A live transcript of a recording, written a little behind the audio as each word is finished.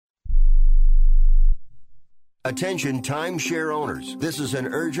Attention timeshare owners. This is an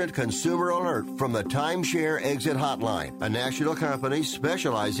urgent consumer alert from the Timeshare Exit Hotline, a national company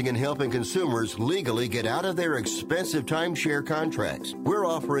specializing in helping consumers legally get out of their expensive timeshare contracts. We're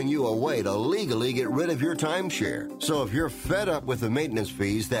offering you a way to legally get rid of your timeshare. So if you're fed up with the maintenance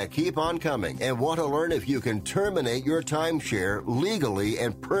fees that keep on coming and want to learn if you can terminate your timeshare legally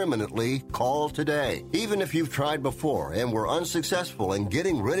and permanently, call today. Even if you've tried before and were unsuccessful in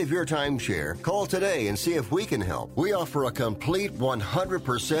getting rid of your timeshare, call today and see if we can help. We offer a complete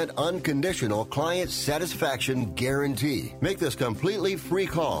 100% unconditional client satisfaction guarantee. Make this completely free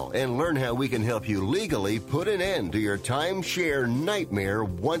call and learn how we can help you legally put an end to your timeshare nightmare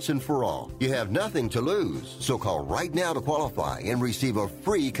once and for all. You have nothing to lose, so call right now to qualify and receive a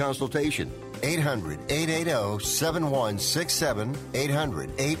free consultation. 800-880-7167.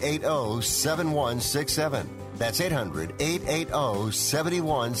 800-880-7167. That's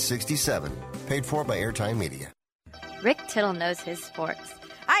 800-880-7167. Paid for by Airtime Media. Rick Tittle knows his sports.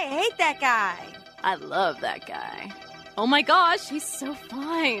 I hate that guy. I love that guy. Oh my gosh, he's so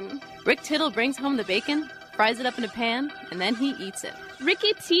fine. Rick Tittle brings home the bacon, fries it up in a pan, and then he eats it.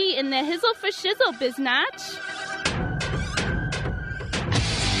 Ricky T in the hizzle for shizzle, biznatch.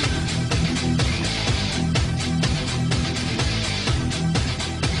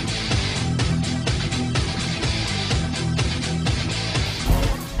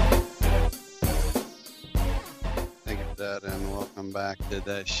 And welcome back to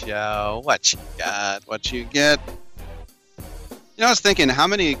the show. What you got? What you get? I was thinking, how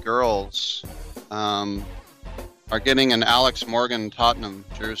many girls are getting an Alex Morgan Tottenham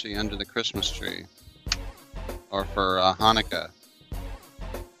jersey under the Christmas tree, or for Hanukkah?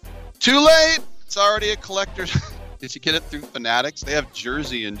 Too late. It's already a collector's. Did you get it through Fanatics? They have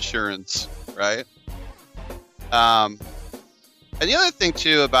jersey insurance, right? And the other thing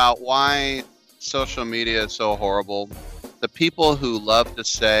too about why social media is so horrible. The people who love to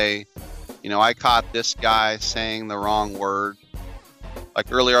say, I caught this guy saying the wrong word.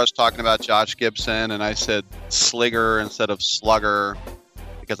 Like earlier I was talking about Josh Gibson and I said sligger instead of slugger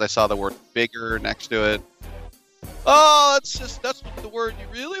because I saw the word bigger next to it. Oh, that's what the word you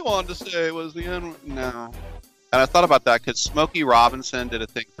really wanted to say was the N. No. And I thought about that because Smokey Robinson did a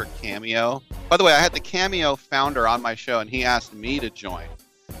thing for Cameo. By the way, I had the Cameo founder on my show and he asked me to join.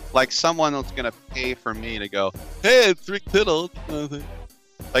 Like someone that's going to pay for me to go, hey, it's Rick Tittle.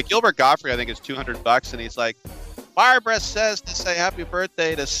 Like Gilbert Gottfried, I think it's $200, and he's like, Barbara says to say happy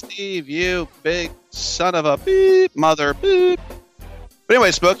birthday to Steve, you big son of a beep, mother beep. But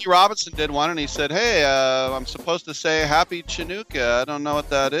anyway, Smokey Robinson did one, and he said, hey, I'm supposed to say happy Chinooka. I don't know what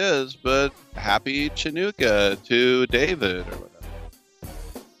that is, but happy Chinooka to David or whatever.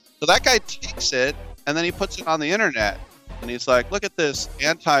 So that guy takes it, and then he puts it on the internet. And he's like, look at this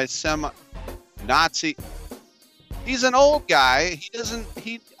anti-Nazi. He's an old guy.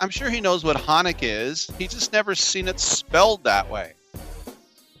 I'm sure he knows what Hanukkah is. He's just never seen it spelled that way.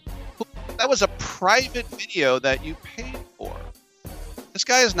 That was a private video that you paid for. This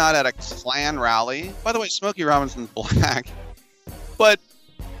guy is not at a Klan rally. By the way, Smokey Robinson's black. But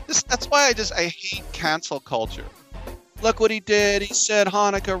that's why I hate cancel culture. Look what he did. He said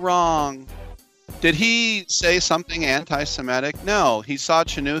Hanukkah wrong. Did he say something anti-Semitic? No. He saw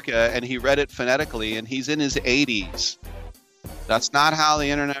Chinooka and he read it phonetically and he's in his 80s. That's not how the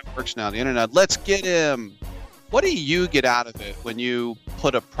internet works now. The internet, let's get him. What do you get out of it when you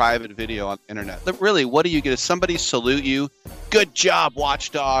put a private video on the internet? Really, what do you get? Does somebody salute you? Good job,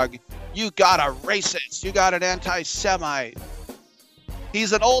 watchdog. You got a racist. You got an anti-Semite.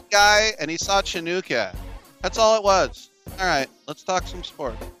 He's an old guy and he saw Chinooka. That's all it was. All right, let's talk some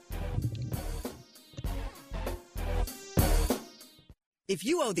sport. If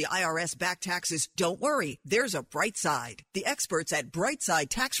you owe the IRS back taxes, don't worry. There's a bright side. The experts at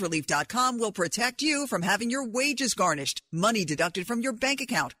BrightSideTaxRelief.com will protect you from having your wages garnished, money deducted from your bank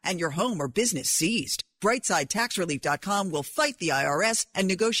account, and your home or business seized. BrightSideTaxRelief.com will fight the IRS and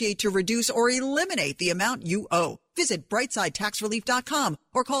negotiate to reduce or eliminate the amount you owe. Visit BrightSideTaxRelief.com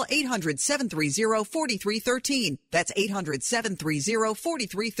or call 800-730-4313. That's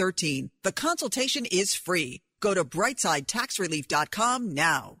 800-730-4313. The consultation is free. Go to BrightSideTaxRelief.com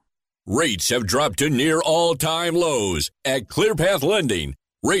now. Rates have dropped to near all-time lows at ClearPath Lending.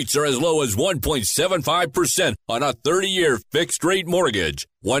 Rates are as low as 1.75% on a 30-year fixed-rate mortgage,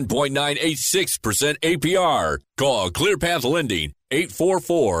 1.986% APR. Call ClearPath Lending,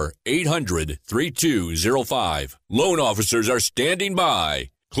 844-800-3205. Loan officers are standing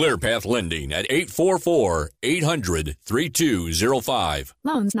by. ClearPath Lending at 844-800-3205.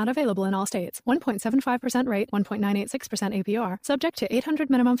 Loans not available in all states. 1.75% rate, 1.986% APR. Subject to 800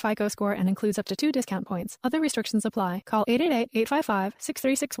 minimum FICO score and includes up to 2 discount points. Other restrictions apply. Call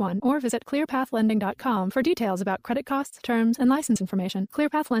 888-855-6361 or visit clearpathlending.com for details about credit costs, terms, and license information.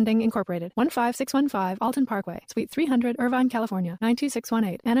 ClearPath Lending Incorporated, 15615 Alton Parkway, Suite 300, Irvine, California,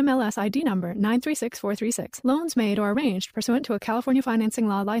 92618. NMLS ID number 936436. Loans made or arranged pursuant to a California financing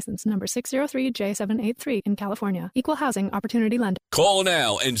law license number 603J783 in California. Equal housing opportunity lender. Call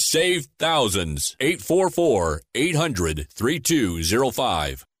now and save thousands.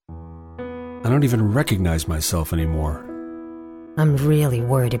 844-800-3205. I don't even recognize myself anymore. I'm really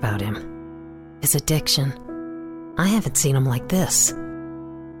worried about him. His addiction. I haven't seen him like this.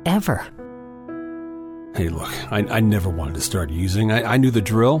 Ever. Hey, look, I never wanted to start using. I knew the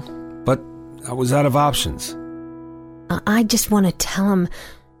drill, but I was out of options. I just want to tell him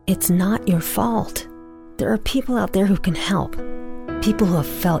it's not your fault. There are people out there who can help. People who have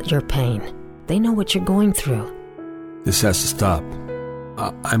felt your pain. They know what you're going through. This has to stop.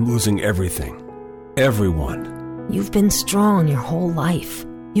 I'm losing everything. Everyone. You've been strong your whole life.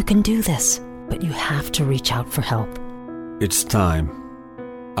 You can do this, but you have to reach out for help. It's time.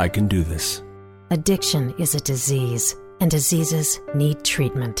 I can do this. Addiction is a disease, and diseases need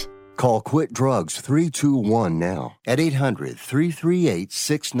treatment. Call Quit Drugs 321 now at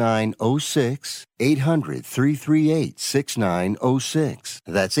 800-338-6906. 800-338-6906.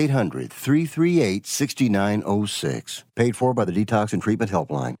 That's 800-338-6906. Paid for by the Detox and Treatment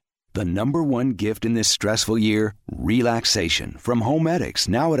Helpline. The number one gift in this stressful year? Relaxation. From Homedics,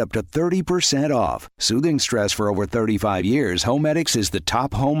 now at up to 30% off. Soothing stress for over 35 years, Homedics is the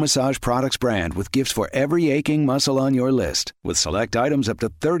top home massage products brand with gifts for every aching muscle on your list. With select items up to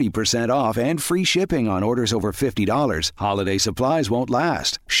 30% off and free shipping on orders over $50, holiday supplies won't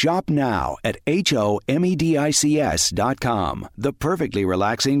last. Shop now at HOMEDICS.com. The perfectly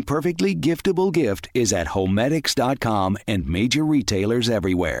relaxing, perfectly giftable gift is at Homedics.com and major retailers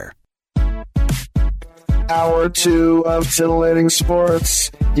everywhere. Hour 2 of titillating sports.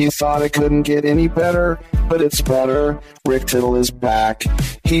 You thought it couldn't get any better, but it's better. Rick Tittle is back.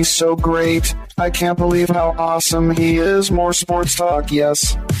 He's so great. I can't believe how awesome he is. More sports talk,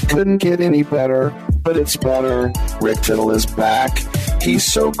 yes. Couldn't get any better, but it's better. Rick Tittle is back. He's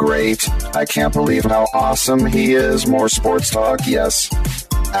so great. I can't believe how awesome he is. More sports talk, yes.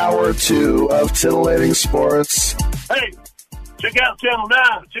 Hour 2 of titillating sports. Hey, check out Channel 9.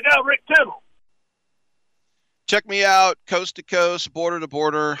 Check out Rick Tittle. Check me out, coast to coast, border to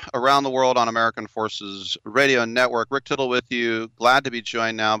border, around the world on American Forces Radio Network. Rick Tittle with you. Glad to be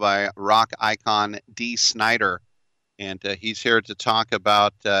joined now by rock icon Dee Snider. And he's here to talk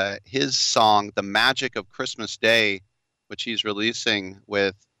about his song, The Magic of Christmas Day, which he's releasing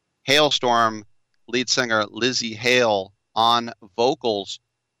with Halestorm lead singer Lzzy Hale on vocals.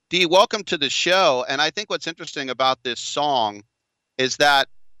 Dee, welcome to the show. And I think what's interesting about this song is that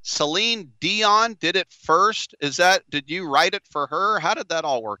Celine Dion did it first. Did you write it for her? How did that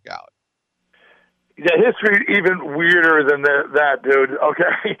all work out? The history even weirder than that, dude.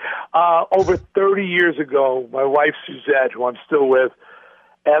 Okay. Over 30 years ago, my wife, Suzette, who I'm still with,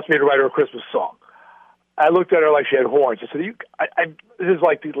 asked me to write her a Christmas song. I looked at her like she had horns. I said, this is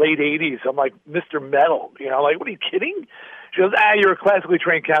like the late 80s. I'm like Mr. Metal. Like, what are you kidding? She goes, you're a classically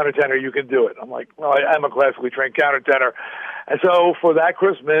trained countertenor. You can do it. I'm like, well, I am a classically trained countertenor. And so for that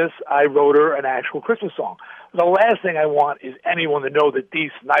Christmas, I wrote her an actual Christmas song. The last thing I want is anyone to know that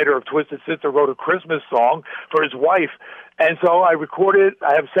Dee Snider of Twisted Sister wrote a Christmas song for his wife. And so I recorded.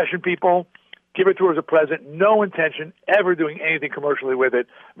 I have session people give it to her as a present. No intention ever doing anything commercially with it.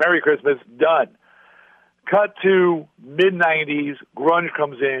 Merry Christmas, done. Cut to mid-90s, grunge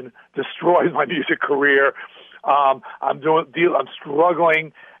comes in, destroys my music career. I'm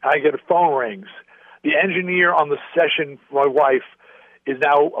struggling, and I get phone rings. The engineer on the session for my wife is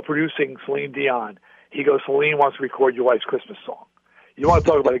now producing Celine Dion. He goes, Celine wants to record your wife's Christmas song. You want to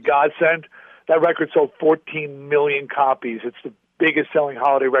talk about a godsend? That record sold 14 million copies. It's the biggest selling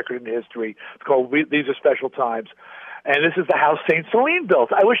holiday record in history. It's called These Are Special Times. And this is the house St. Celine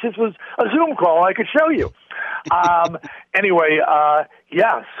built. I wish this was a Zoom call I could show you.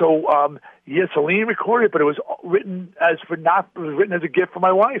 Celine recorded it, but it was written as a gift for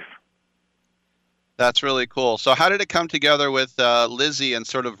my wife. That's really cool. So how did it come together with Lzzy and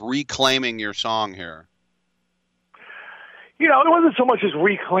sort of reclaiming your song here? It wasn't so much as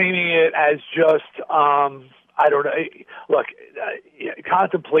reclaiming it as just,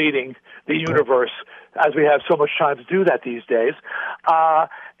 contemplating the universe, as we have so much time to do that these days,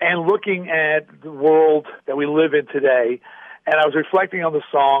 and looking at the world that we live in today And I was reflecting on the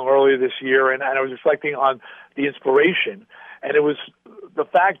song earlier this year, and I was reflecting on the inspiration. And it was the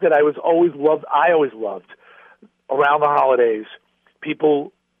fact that I always loved around the holidays,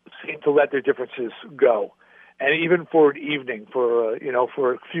 people seem to let their differences go. And even for an evening, for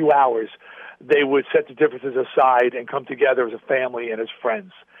a few hours, they would set the differences aside and come together as a family and as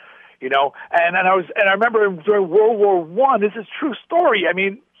friends. And I remember during World War I, this is a true story. I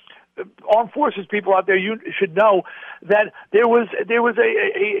mean, armed forces people out there, you should know that there was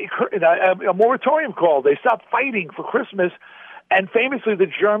a moratorium called. They stopped fighting for Christmas, and famously the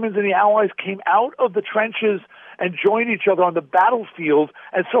Germans and the Allies came out of the trenches and joined each other on the battlefield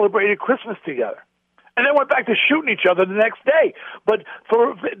and celebrated Christmas together. And then went back to shooting each other the next day. But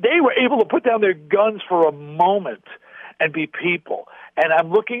they were able to put down their guns for a moment and be people. And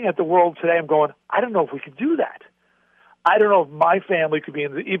I'm looking at the world today, I'm going, I don't know if we can do that. I don't know if my family could be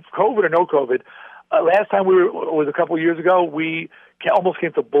in COVID or no COVID. Last time was a couple of years ago, we almost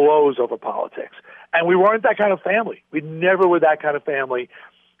came to blows over politics. And we weren't that kind of family. We never were that kind of family.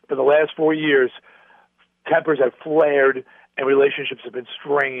 For the last 4 years, tempers have flared and relationships have been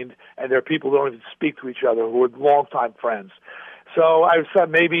strained, and there are people who don't even speak to each other who are longtime friends. So I thought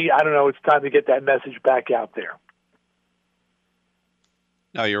maybe, I don't know, it's time to get that message back out there.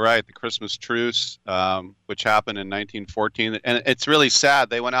 No, you're right. The Christmas truce, which happened in 1914. And it's really sad.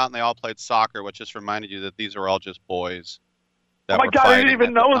 They went out and they all played soccer, which just reminded you that these were all just boys. Oh, my God, I didn't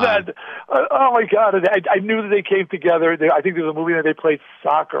even know that. Oh, my God. I knew that they came together. I think there was a movie that they played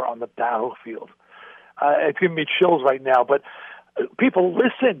soccer on the battlefield. It's giving me chills right now. But people,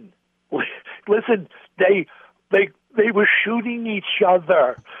 listen. Listen, they were shooting each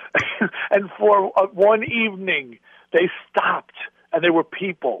other. And for one evening, they stopped. And they were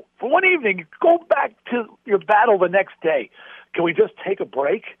people. For one evening, go back to your battle the next day. Can we just take a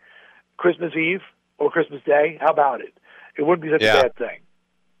break? Christmas Eve or Christmas Day? How about it? It wouldn't be such a bad thing.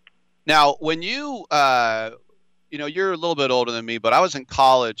 Now, when you're a little bit older than me, but I was in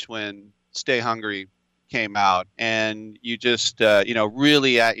college when Stay Hungry came out, and you just,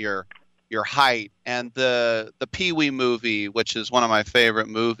 really at your height. And the Pee-wee movie, which is one of my favorite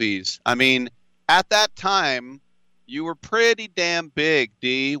movies. I mean, at that time, you were pretty damn big,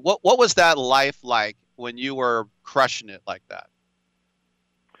 D. What was that life like when you were crushing it like that?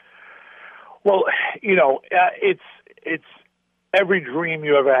 Well, it's every dream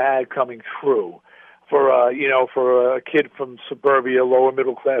you ever had coming true for a kid from suburbia, lower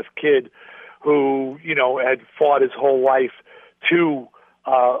middle class kid who had fought his whole life to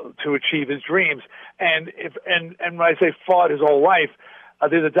achieve his dreams. And when I say fought his whole life,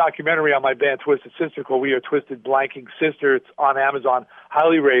 there's a documentary on my band Twisted Sister called We Are Twisted Blanking Sister. It's on Amazon,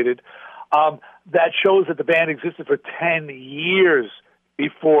 highly rated. That shows that the band existed for 10 years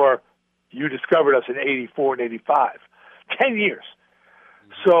before you discovered us in 84 and 85. 10 years.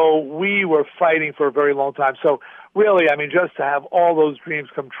 So we were fighting for a very long time. So really, I mean, just to have all those dreams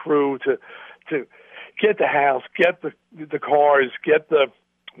come true, to get the house, get the cars, get the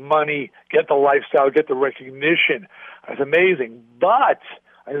money, get the lifestyle, get the recognition. It's amazing. But,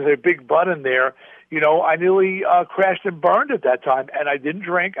 there's a big but in there, I nearly crashed and burned at that time. And I didn't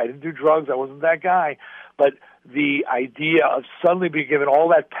drink. I didn't do drugs. I wasn't that guy. But the idea of suddenly being given all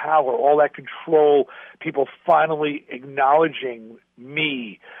that power, all that control, people finally acknowledging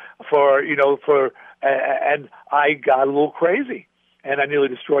me and I got a little crazy. And I nearly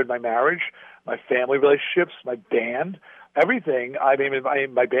destroyed my marriage, my family relationships, my band, everything. I mean,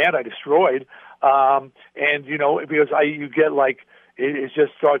 my band I destroyed. Because you get it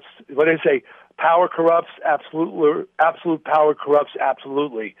just starts, what do they say? Power corrupts, absolute power corrupts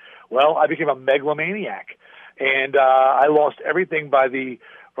absolutely. Well, I became a megalomaniac, and I lost everything by the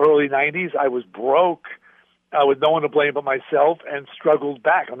early 90s. I was broke with no one to blame but myself, and struggled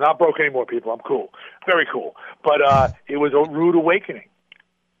back. I'm not broke anymore, people. I'm cool. Very cool. But it was a rude awakening.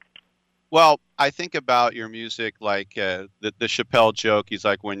 Well, I think about your music like the Chappelle joke. He's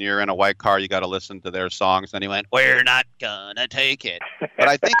like, when you're in a white car, you got to listen to their songs. And he went, we're not gonna take it. But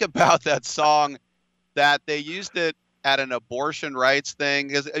I think about that song that they used it at an abortion rights thing.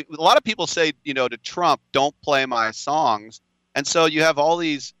 Because a lot of people say, to Trump, don't play my songs. And so you have all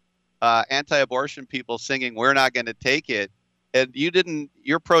these anti-abortion people singing, we're not going to take it. And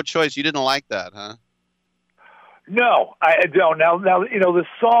you're pro-choice. You didn't like that, huh? No, I don't. Now, the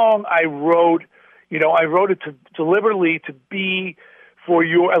song I wrote, I wrote it deliberately to be for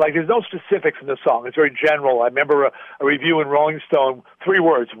your, there's no specifics in the song. It's very general. I remember a review in Rolling Stone, 3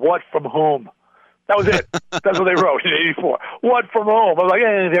 words, what from whom? That was it. That's what they wrote in 84. What from whom? I was like,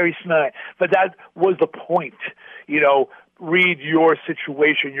 very smart. But that was the point. read your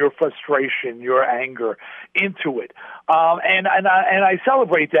situation, your frustration, your anger into it. And I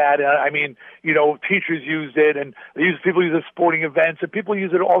celebrate that. I mean, you know, teachers used it, and people use it at sporting events, and people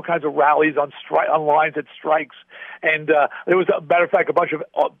use it at all kinds of rallies on lines at strikes. And there was, a matter of fact, a bunch of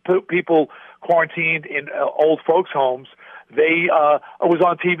people quarantined in old folks' homes. They was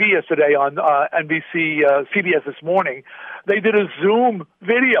on TV yesterday on NBC, CBS this morning. They did a Zoom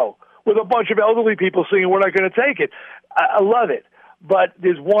video with a bunch of elderly people singing "We're Not Going to Take It." I love it. But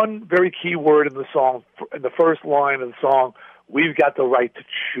there's one very key word in the song, in the first line of the song: "We've got the right to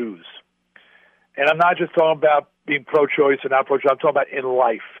choose." And I'm not just talking about being pro-choice or not pro-choice. I'm talking about in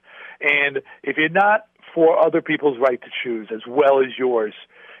life. And if you're not for other people's right to choose as well as yours,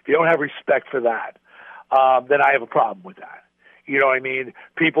 if you don't have respect for that, then I have a problem with that. You know what I mean?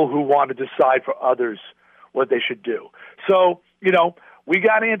 People who want to decide for others what they should do. So, you know, we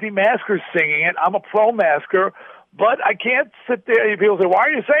got anti-maskers singing it. I'm a pro-masker, but I can't sit there. People say, why are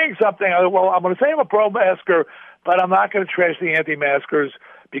you saying something? Well, I'm going to say I'm a pro-masker, but I'm not going to trash the anti-maskers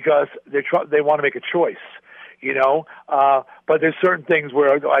because they want to make a choice, you know? But there's certain things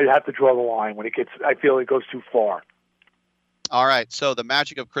where I have to draw the line when I feel it goes too far. All right. So the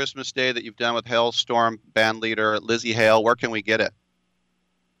Magic of Christmas Day that you've done with Halestorm band leader Lzzy Hale, where can we get it?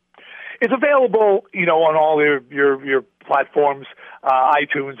 It's available, you know, on all your platforms.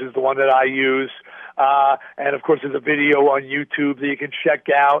 iTunes is the one that I use. And of course, there's a video on YouTube that you can check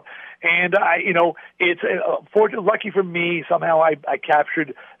out. And it's lucky for me, somehow I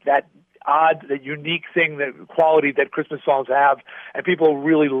captured that that unique thing, that quality that Christmas songs have, and people are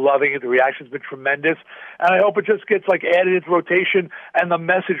really loving it. The reaction's been tremendous, and I hope it just gets added into rotation, and the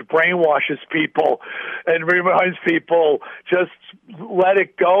message brainwashes people and reminds people, just let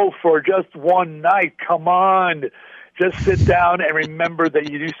it go for just one night. Come on, just sit down and remember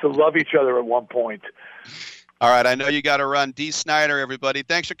that you used to love each other at one point. All right, I know you got to run. Dee Snider, everybody,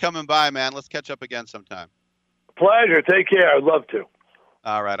 thanks for coming by, man. Let's catch up again sometime. Pleasure. Take care. I'd love to.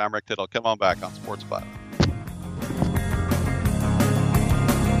 All right, I'm Rick Tittle. Come on back on Sports Platter.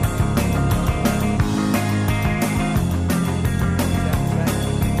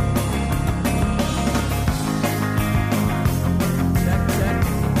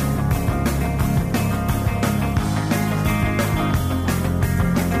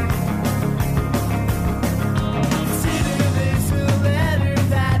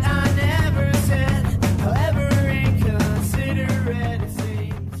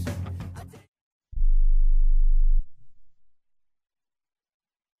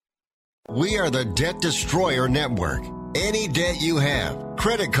 We are the Debt Destroyer Network. Any debt you have,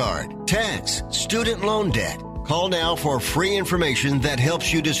 credit card, tax, student loan debt, call now for free information that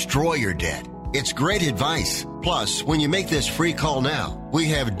helps you destroy your debt. It's great advice. Plus, when you make this free call now, we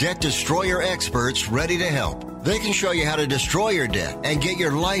have Debt Destroyer experts ready to help. They can show you how to destroy your debt and get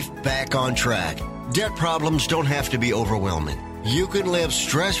your life back on track. Debt problems don't have to be overwhelming. You can live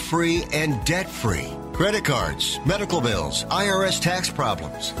stress-free and debt-free. Credit cards, medical bills, IRS tax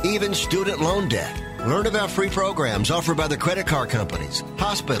problems, even student loan debt. Learn about free programs offered by the credit card companies,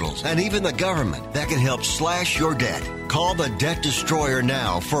 hospitals, and even the government that can help slash your debt. Call the Debt Destroyer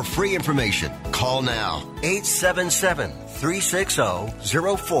now for free information. Call now.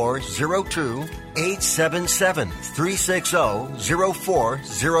 877-360-0402.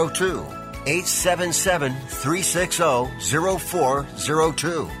 877-360-0402.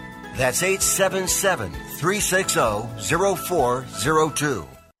 877-360-0402. That's 877-360-0402.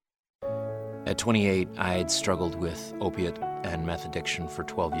 At 28, I had struggled with opiate and meth addiction for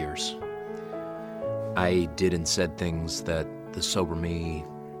 12 years. I did and said things that the sober me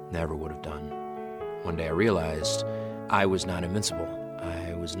never would have done. One day I realized I was not invincible.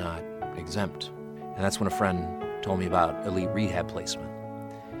 I was not exempt. And that's when a friend told me about Elite Rehab Placement.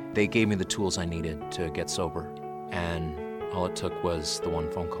 They gave me the tools I needed to get sober, and all it took was the one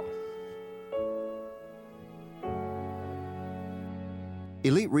phone call.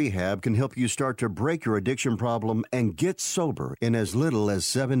 Elite Rehab can help you start to break your addiction problem and get sober in as little as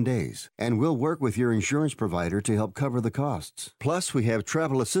 7 days. And we'll work with your insurance provider to help cover the costs. Plus, we have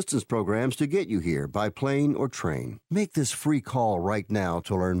travel assistance programs to get you here by plane or train. Make this free call right now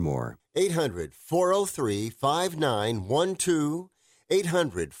to learn more. 800-403-5912.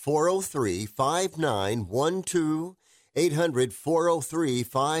 800-403-5912.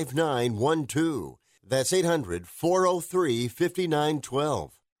 800-403-5912. That's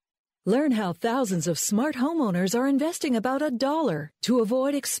 800-403-5912. Learn how thousands of smart homeowners are investing about $1 to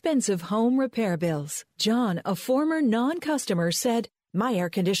avoid expensive home repair bills. John, a former non-customer, said, "My air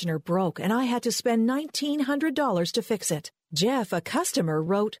conditioner broke and I had to spend $1,900 to fix it." Jeff, a customer,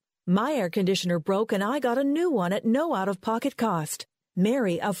 wrote, My air conditioner broke and I got a new one at no out-of-pocket cost.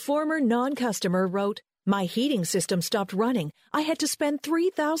 Mary, a former non-customer, wrote, my heating system stopped running. I had to spend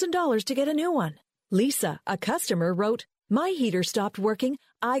 $3,000 to get a new one. Lisa, a customer, wrote, my heater stopped working.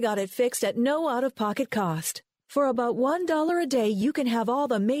 I got it fixed at no out-of-pocket cost. For about $1 a day, you can have all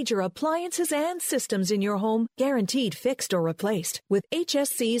the major appliances and systems in your home guaranteed fixed or replaced with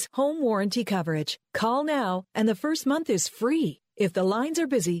HSC's home warranty coverage. Call now, and the first month is free. If the lines are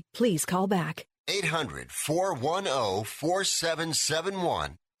busy, please call back.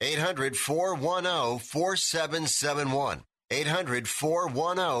 800-410-4771. 800-410-4771.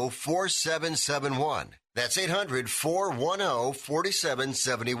 800-410-4771. That's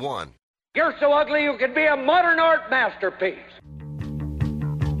 800-410-4771. You're so ugly you could be a modern art masterpiece.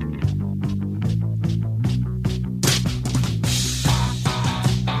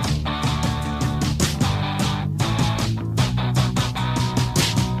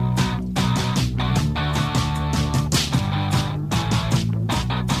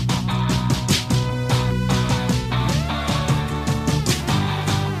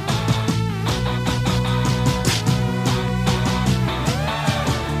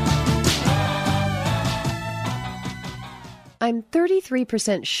 I'm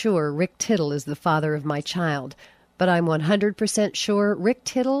 33% sure Rick Tittle is the father of my child, but I'm 100% sure Rick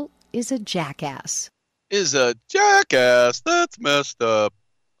Tittle is a jackass. Is a jackass? That's messed up.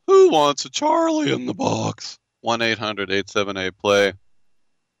 Who wants a Charlie in the box? 1-800-878-PLAY.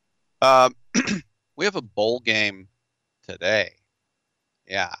 We have a bowl game today.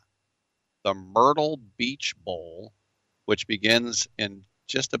 Yeah. The Myrtle Beach Bowl, which begins in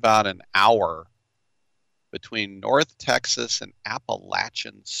just about an hour, between North Texas and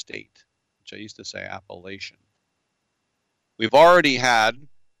Appalachian State, which I used to say Appalachian. We've already had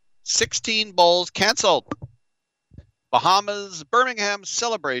 16 bowls canceled. Bahamas, Birmingham,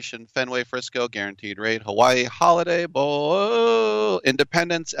 Celebration, Fenway, Frisco, Guaranteed Rate, Hawaii, Holiday Bowl,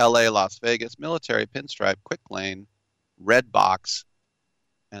 Independence, LA, Las Vegas, Military, Pinstripe, Quick Lane, Red Box,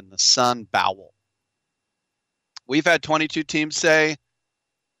 and the Sun Bowl. We've had 22 teams say,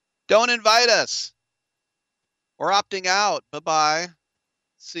 don't invite us. We're opting out. Bye-bye.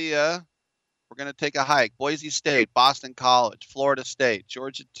 See ya. We're going to take a hike. Boise State, Boston College, Florida State,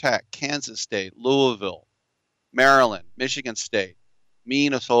 Georgia Tech, Kansas State, Louisville, Maryland, Michigan State,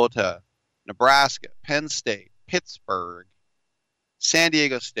 Minnesota, Nebraska, Penn State, Pittsburgh, San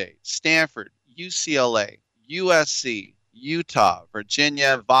Diego State, Stanford, UCLA, USC, Utah,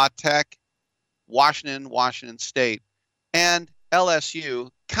 Virginia, Vatech, Washington State, and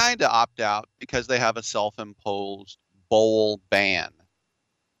LSU kind of opt out because they have a self-imposed bowl ban.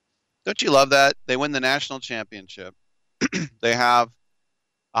 Don't you love that? They win the national championship. They have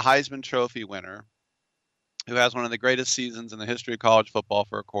a Heisman Trophy winner who has one of the greatest seasons in the history of college football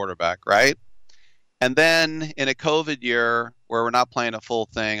for a quarterback, right? And then in a COVID year where we're not playing a full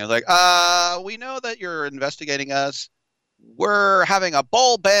thing, it's like, we know that you're investigating us. We're having a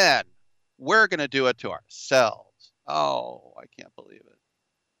bowl ban. We're going to do it to ourselves. Oh, I can't believe it.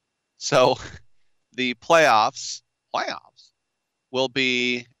 So the playoffs will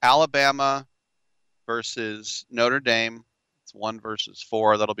be Alabama versus Notre Dame. It's 1 versus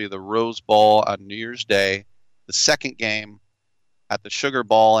 4. That'll be the Rose Bowl on New Year's Day. The second game at the Sugar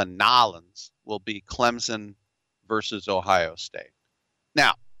Bowl in Nolens will be Clemson versus Ohio State.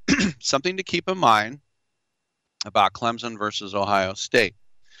 Now, something to keep in mind about Clemson versus Ohio State,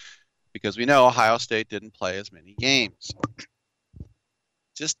 because we know Ohio State didn't play as many games.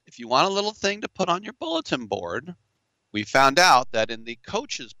 Just if you want a little thing to put on your bulletin board, we found out that in the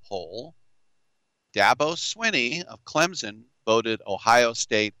coaches poll, Dabo Swinney of Clemson voted Ohio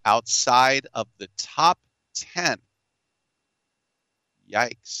State outside of the top 10.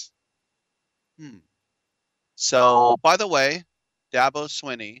 Yikes. So, by the way, Dabo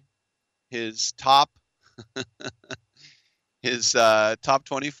Swinney, his top top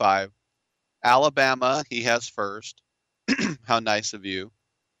 25, Alabama, he has first. How nice of you.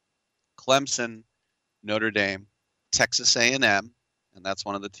 Clemson, Notre Dame, Texas A&M, and that's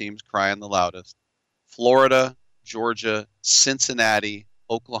one of the teams crying the loudest. Florida, Georgia, Cincinnati,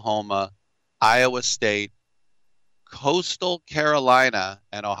 Oklahoma, Iowa State, Coastal Carolina,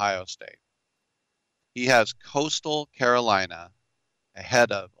 and Ohio State. He has Coastal Carolina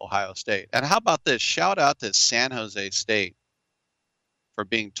ahead of Ohio State. And how about this? Shout out to San Jose State for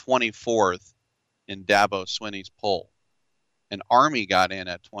being 24th in Dabo Swinney's poll. And Army got in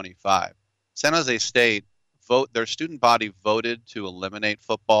at 25. San Jose State, their student body voted to eliminate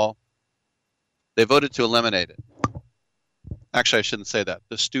football. They voted to eliminate it. Actually, I shouldn't say that.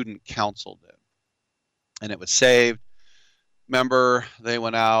 The student council did. And it was saved. remember they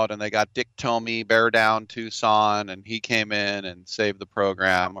went out and they got Dick Tomey, bear down Tucson, and he came in and saved the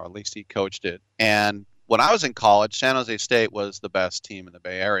program, or at least he coached it. And when I was in college, San Jose State was the best team in the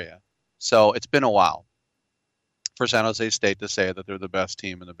Bay Area. So it's been a while for San Jose State to say that they're the best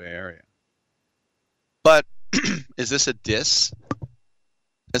team in the Bay Area. But is this a diss,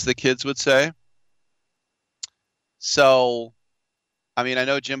 as the kids would say? So, I mean, I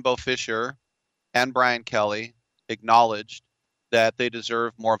know Jimbo Fisher and Brian Kelly acknowledged that they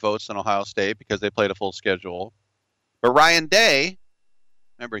deserve more votes than Ohio State because they played a full schedule. But Ryan Day,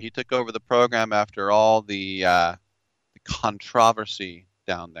 remember, he took over the program after all the controversy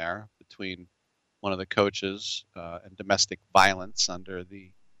down there between one of the coaches and domestic violence under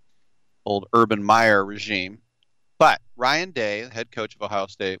the old Urban Meyer regime. But Ryan Day, the head coach of Ohio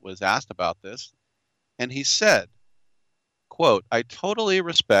State, was asked about this, and he said, quote, "I totally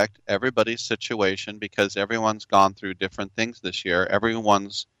respect everybody's situation because everyone's gone through different things this year.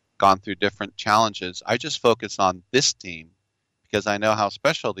 Everyone's gone through different challenges. I just focus on this team because I know how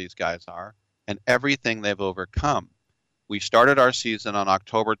special these guys are and everything they've overcome. We started our season on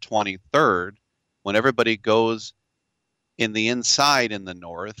October 23rd when everybody goes in the inside in the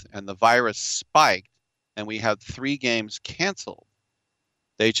north and the virus spiked and we had 3 games canceled.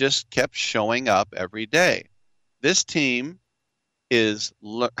 They just kept showing up every day. This team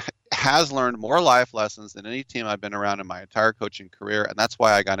has learned more life lessons than any team I've been around in my entire coaching career, and that's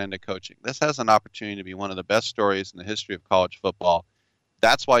why I got into coaching. This has an opportunity to be one of the best stories in the history of college football.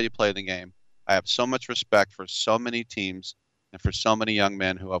 That's why you play the game. I have so much respect for so many teams and for so many young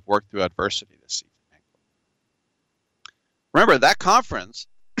men who have worked through adversity this season." Remember, that conference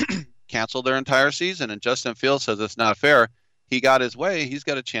canceled their entire season, and Justin Fields says it's not fair. He got his way. He's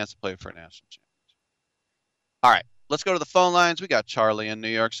got a chance to play for a national championship. All right, let's go to the phone lines. We got Charlie in New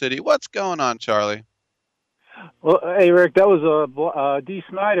York City. What's going on, Charlie? Well, hey, Rick, that was D.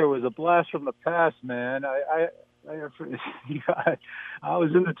 Snyder was a blast from the past, man. I was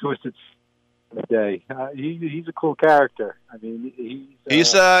in the Twisted day. He's a cool character. I mean,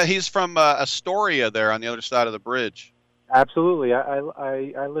 he's from Astoria there on the other side of the bridge. Absolutely.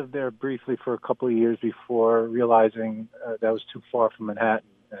 I lived there briefly for a couple of years before realizing that was too far from Manhattan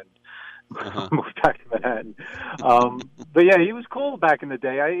and moved back to Manhattan. But yeah, he was cool back in the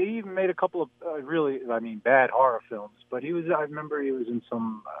day. He even made a couple of bad horror films. But I remember he was in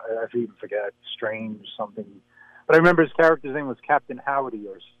some, I even forget, Strange something. But I remember his character's name was Captain Howdy,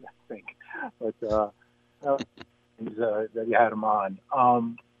 or I think. But that you had him on.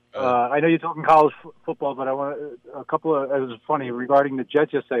 I know you're talking college football, but I want a couple of. It was funny regarding the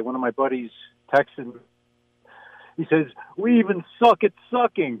Jets yesterday. One of my buddies texted me. He says, "We even suck at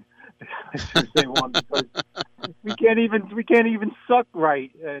sucking." Because we can't even suck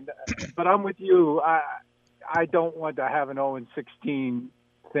right. But I'm with you. I don't want to have an 0-16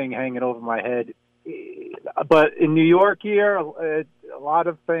 thing hanging over my head. But in New York here, a lot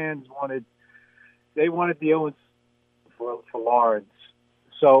of fans wanted the 0 for Lawrence.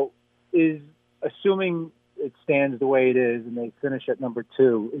 So, assuming it stands the way it is and they finish at number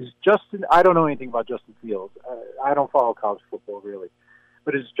 2, is Justin? I don't know anything about Justin Fields. I don't follow college football really,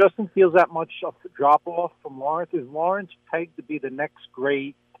 but is Justin Fields that much of a drop off from Lawrence? Is Lawrence pegged to be the next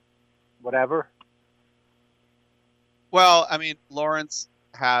great whatever? Well, I mean, Lawrence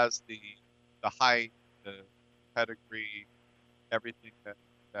has the height, the pedigree, everything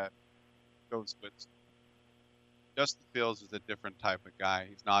that goes with. Justin Fields is a different type of guy.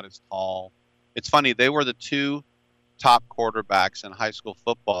 He's not as tall. It's funny, they were the 2 top quarterbacks in high school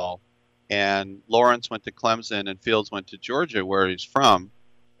football, and Lawrence went to Clemson and Fields went to Georgia, where he's from.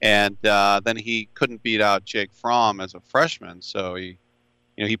 And then he couldn't beat out Jake Fromm as a freshman, so he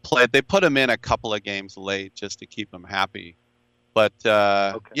played. They put him in a couple of games late just to keep him happy. But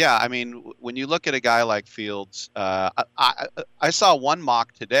yeah, I mean, when you look at a guy like Fields, I saw one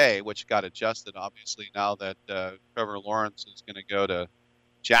mock today, which got adjusted, obviously, now that Trevor Lawrence is going to go to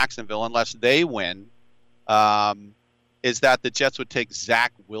Jacksonville, unless they win, is that the Jets would take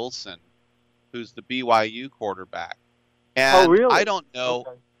Zach Wilson, who's the BYU quarterback. And really? I don't know.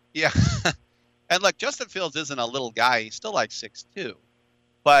 Okay. Yeah. And look, Justin Fields isn't a little guy. He's still like 6'2".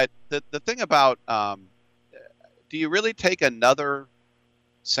 But the thing about do you really take another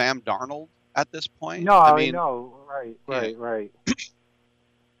Sam Darnold at this point? No, I mean, no, right.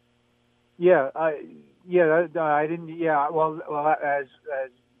 Yeah, I didn't. Yeah, well, as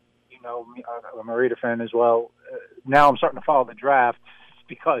you know, I'm a Raider fan as well. Now I'm starting to follow the draft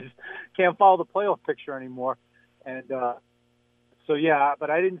because can't follow the playoff picture anymore, and so So yeah, but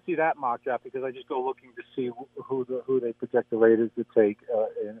I didn't see that mock draft because I just go looking to see who they project the Raiders to take,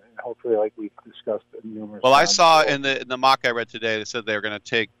 and hopefully, like we've discussed numerous. Well, times. I saw in the mock I read today, they said they were going to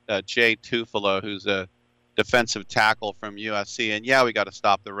take Jay Tufolo, who's a defensive tackle from USC, and yeah, we got to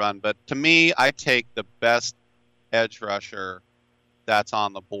stop the run. But to me, I take the best edge rusher that's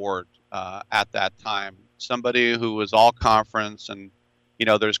on the board at that time. Somebody who was all conference, and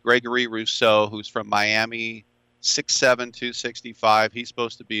there's Gregory Rousseau, who's from Miami. 6'7", 265. He's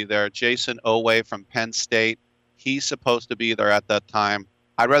supposed to be there. Jason Owe from Penn State. He's supposed to be there at that time.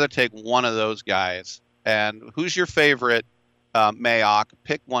 I'd rather take one of those guys. And who's your favorite, Mayock?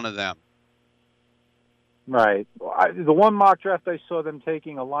 Pick one of them. Right. The one mock draft I saw them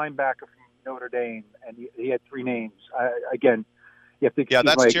taking a linebacker from Notre Dame, and he had three names. Again, you have to. Yeah,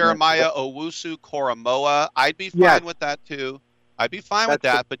 that's Jeremiah Owusu-Koramoah. I'd be fine with that too. I'd be fine with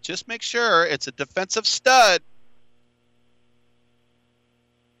that, but just make sure it's a defensive stud.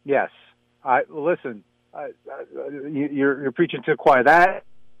 Yes, listen. You're preaching to the choir. That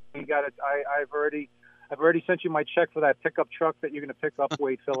you got it. I've already sent you my check for that pickup truck that you're going to pick up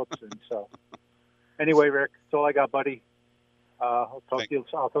Wade Phillips in. So, anyway, Rick, that's all I got, buddy. I'll talk to you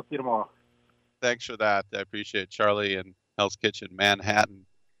tomorrow. Thanks for that. I appreciate it. Charlie in Hell's Kitchen, Manhattan.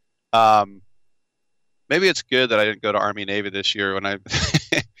 Maybe it's good that I didn't go to Army Navy this year. When I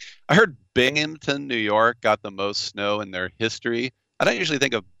heard Binghamton, New York, got the most snow in their history. I don't usually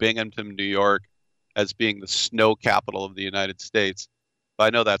think of Binghamton, New York, as being the snow capital of the United States. But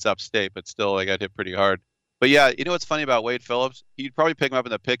I know that's upstate, but still, I got hit pretty hard. But yeah, you know what's funny about Wade Phillips? You'd probably pick him up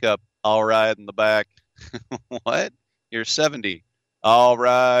in the pickup. All right, in the back. What? You're 70. All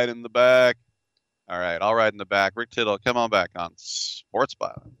right, in the back. All right, all right in the back. Rick Tittle, come on back on Sports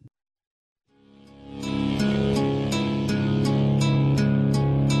Byline.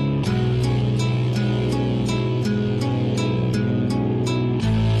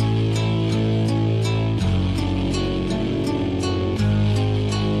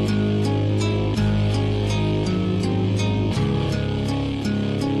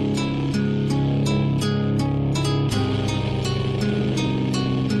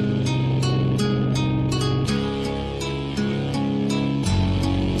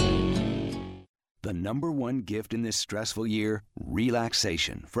 Number one gift in this stressful year,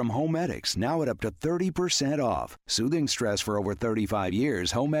 relaxation from Homedics, now at up to 30% off. Soothing stress for over 35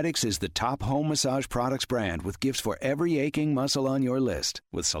 years, Homedics is the top home massage products brand with gifts for every aching muscle on your list.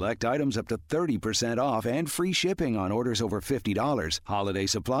 With select items up to 30% off and free shipping on orders over $50, holiday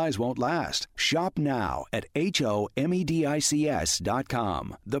supplies won't last. Shop now at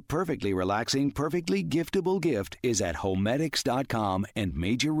HOMEDICS.com. The perfectly relaxing, perfectly giftable gift is at Homedics.com and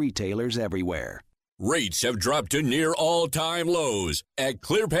major retailers everywhere. Rates have dropped to near all-time lows. At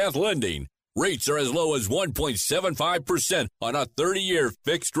ClearPath Lending, rates are as low as 1.75% on a 30-year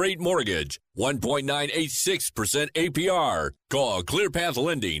fixed-rate mortgage, 1.986% APR. Call ClearPath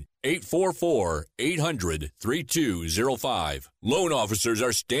Lending, 844-800-3205. Loan officers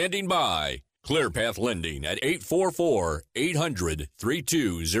are standing by. ClearPath Lending at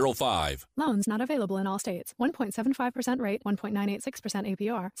 844-800-3205. Loans not available in all states. 1.75% rate, 1.986%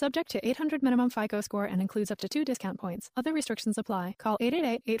 APR. Subject to 800 minimum FICO score and includes up to 2 discount points. Other restrictions apply. Call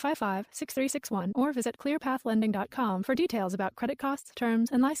 888-855-6361 or visit clearpathlending.com for details about credit costs,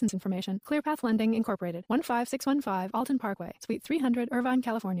 terms, and license information. ClearPath Lending Incorporated, 15615 Alton Parkway, Suite 300, Irvine,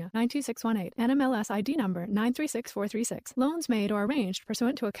 California, 92618. NMLS ID number 936436. Loans made or arranged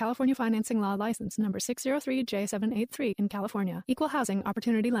pursuant to a California financing law license number 603J783 in California. Equal housing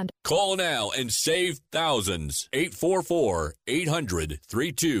opportunity lender. Call now and save thousands.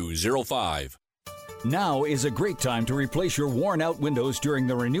 844-800-3205. Now is a great time to replace your worn-out windows during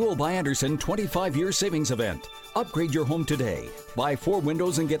the Renewal by Andersen 25-year savings event. Upgrade your home today. Buy 4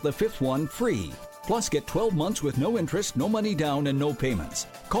 windows and get the 5th one free. Plus, get 12 months with no interest, no money down, and no payments.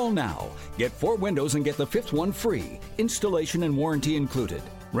 Call now. Get 4 windows and get the 5th one free. Installation and warranty included.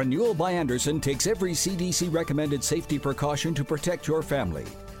 Renewal by Andersen takes every CDC-recommended safety precaution to protect your family.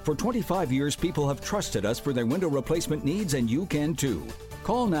 For 25 years, people have trusted us for their window replacement needs, and you can too.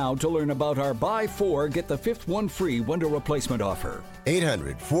 Call now to learn about our Buy 4, Get the 5th one free window replacement offer.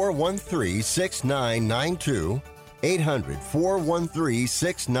 800-413-6992.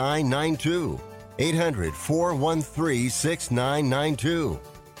 800-413-6992. 800-413-6992.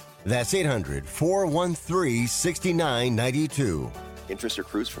 That's 800-413-6992. Interest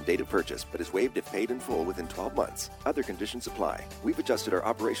accrues from date of purchase, but is waived if paid in full within 12 months. Other conditions apply. We've adjusted our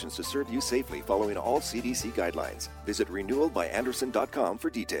operations to serve you safely following all CDC guidelines. Visit renewalbyandersen.com for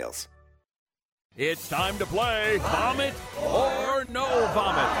details. It's time to play Vomit or No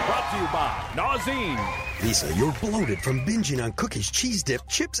Vomit, brought to you by Nauzene. Lisa, you're bloated from binging on cookies, cheese dip,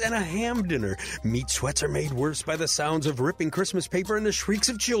 chips, and a ham dinner. Meat sweats are made worse by the sounds of ripping Christmas paper and the shrieks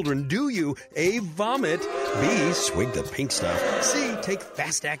of children. Do you? A, vomit. B, swig the pink stuff. C, take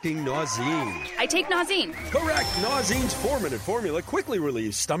fast-acting Nauzene. I take Nauzene. Correct. Nauzene's 4-minute formula quickly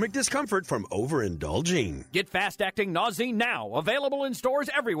relieves stomach discomfort from overindulging. Get fast-acting Nauzene now. Available in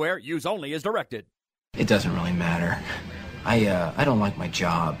stores everywhere. Use only as directed. It doesn't really matter. I don't like my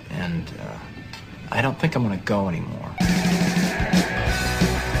job, and I don't think I'm going to go anymore.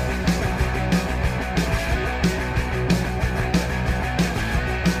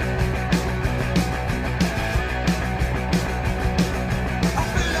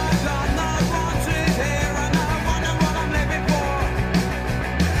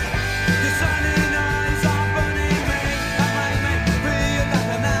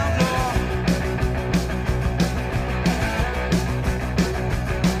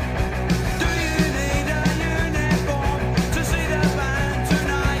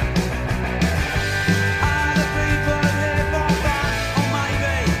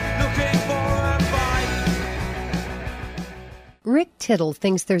 Rick Tittle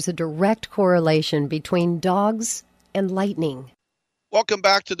thinks there's a direct correlation between dogs and lightning. Welcome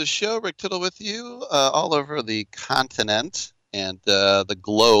back to the show. Rick Tittle with you all over the continent and the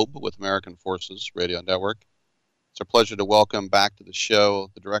globe with American Forces Radio Network. It's a pleasure to welcome back to the show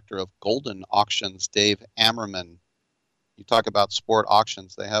the director of Golden Auctions, Dave Ammerman. You talk about sport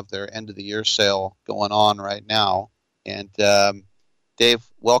auctions. They have their end-of-the-year sale going on right now. And Dave,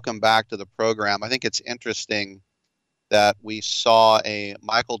 welcome back to the program. I think it's interesting that we saw a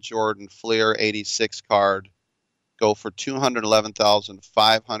Michael Jordan Fleer 86 card go for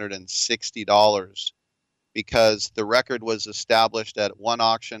 $211,560 because the record was established at one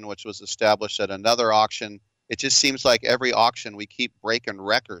auction, which was established at another auction. It just seems like every auction we keep breaking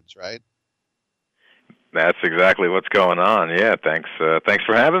records, right? That's exactly what's going on. Yeah, thanks for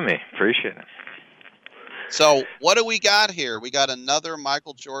having me. Appreciate it. So what do we got here? We got another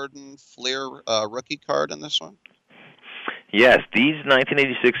Michael Jordan Fleer rookie card in this one? Yes, these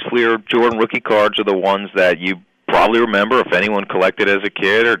 1986 Fleer Jordan rookie cards are the ones that you probably remember if anyone collected as a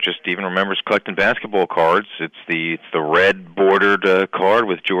kid or just even remembers collecting basketball cards. It's the red bordered card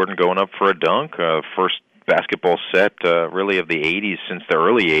with Jordan going up for a dunk. First basketball set really of the 80s. Since the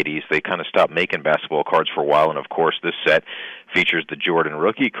early 80s, they kind of stopped making basketball cards for a while, and of course this set features the Jordan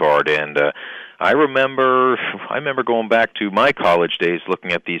rookie card. And I remember going back to my college days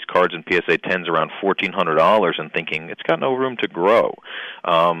looking at these cards in PSA 10s around $1,400 and thinking it's got no room to grow.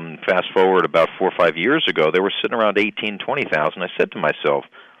 Fast forward about 4 or 5 years ago, they were sitting around $18,000, $20,000. I said to myself,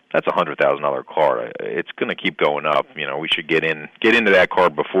 that's a $100,000 card. It's going to keep going up. You know, we should get into that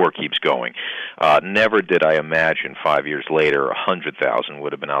card before it keeps going. Never did I imagine 5 years later 100,000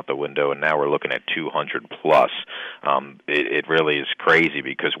 would have been out the window, and now we're looking at 200 plus. It really is crazy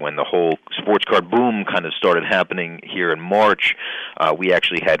because when the whole sports card boom kind of started happening here in March, we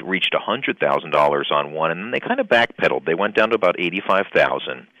actually had reached $100,000 on one, and then they kind of backpedaled. They went down to about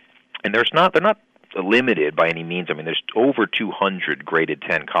 85,000, and they're not limited by any means. I mean, there's over 200 graded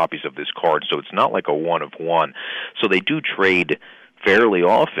 10 copies of this card, so it's not like a one of one. So they do trade fairly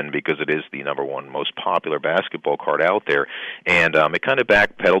often because it is the number one most popular basketball card out there. And it kind of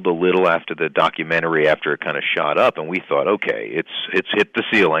backpedaled a little after the documentary, after it kind of shot up, and we thought, okay, it's hit the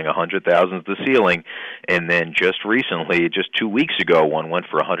ceiling, 100,000 is the ceiling. And then just recently, just 2 weeks ago, one went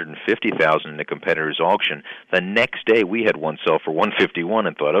for 150,000 in a competitor's auction. The next day, we had one sell for 151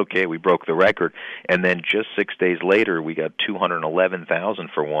 and thought, okay, we broke the record. And then just 6 days later, we got 211,000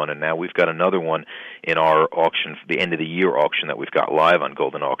 for one, and now we've got another one in our auction, the end of the year auction that we've got live on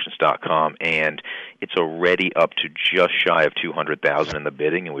goldenauctions.com, and it's already up to just shy of 200,000 in the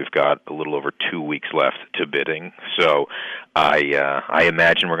bidding, and we've got a little over 2 weeks left to bidding. So I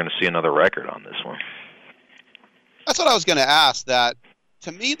imagine we're going to see another record on this one. That's what I was going to ask. That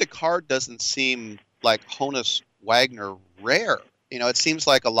to me, the card doesn't seem like Honus Wagner rare. You know, it seems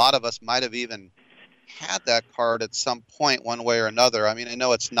like a lot of us might have even had that card at some point, one way or another. I mean, I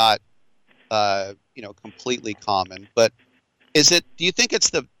know it's not completely common, but do you think it's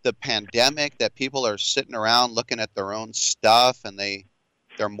the pandemic that people are sitting around looking at their own stuff and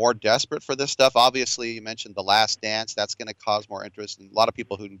they're more desperate for this stuff? Obviously, you mentioned The Last Dance. That's going to cause more interest. And a lot of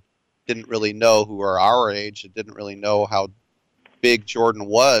people who didn't really know, who are our age, didn't really know how big Jordan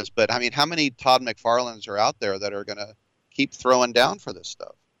was. But, I mean, how many Todd McFarlanes are out there that are going to keep throwing down for this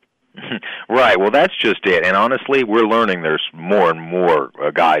stuff? Right. Well, that's just it. And honestly, we're learning there's more and more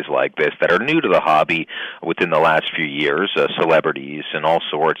guys like this that are new to the hobby within the last few years, celebrities and all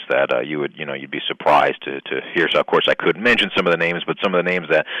sorts that you'd be surprised to hear. So, of course, I couldn't mention some of the names, but some of the names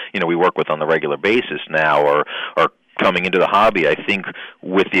that we work with on the regular basis now are coming into the hobby. I think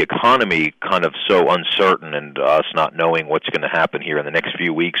with the economy kind of so uncertain and us not knowing what's going to happen here in the next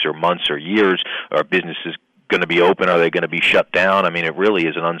few weeks or months or years, our businesses going to be open? Are they going to be shut down? I mean, it really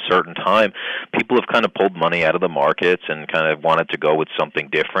is an uncertain time. People have kind of pulled money out of the markets and kind of wanted to go with something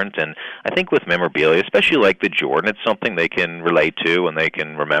different. And I think with memorabilia, especially like the Jordan, it's something they can relate to and they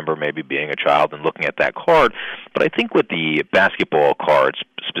can remember maybe being a child and looking at that card. But I think with the basketball cards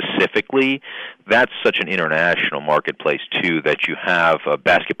specifically, that's such an international marketplace too, that you have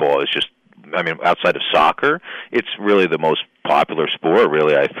basketball is just, outside of soccer, it's really the most popular sport,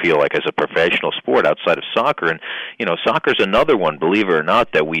 really, I feel like, as a professional sport outside of soccer. And, soccer's another one, believe it or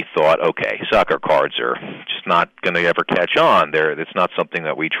not, that we thought, okay, soccer cards are just not going to ever catch on. It's not something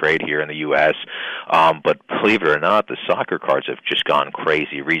that we trade here in the U.S. But believe it or not, the soccer cards have just gone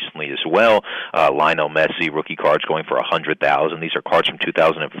crazy recently as well. Lionel Messi, rookie cards going for $100,000. These are cards from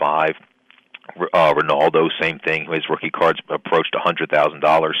 2005. Ronaldo, same thing. His rookie cards approached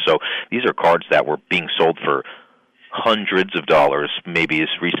 $100,000. So these are cards that were being sold for hundreds of dollars, maybe as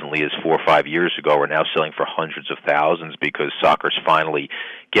recently as 4 or 5 years ago, are now selling for hundreds of thousands because soccer's finally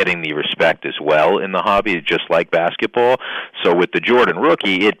getting the respect as well in the hobby, just like basketball. So with the Jordan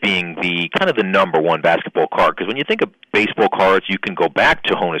rookie, it being the kind of the number one basketball card, because when you think of baseball cards, you can go back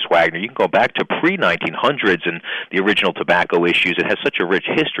to Honus Wagner, you can go back to pre-1900s and the original tobacco issues. It has such a rich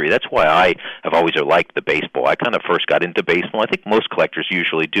history. That's why I have always liked the baseball. I kind of first got into baseball. I think most collectors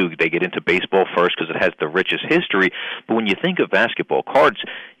usually do. They get into baseball first because it has the richest history. But when you think of basketball cards,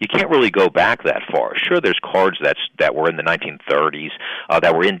 you can't really go back that far. Sure, there's cards that were in the 1930s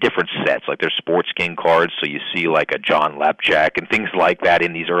that were in different sets, like there's sports king cards, so you see like a John Lapchak and things like that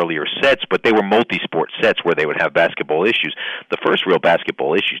in these earlier sets, but they were multi-sport sets where they would have basketball issues. The first real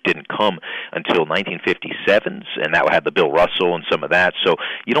basketball issues didn't come until 1957s, and that had the Bill Russell and some of that, so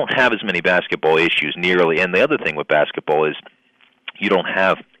you don't have as many basketball issues nearly. And the other thing with basketball is you don't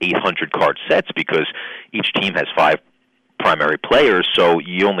have 800 card sets because each team has 5 primary players, so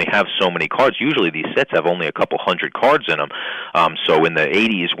you only have so many cards. Usually these sets have only a couple hundred cards in them. So in the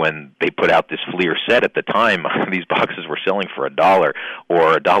 80s, when they put out this Fleer set at the time, these boxes were selling for $1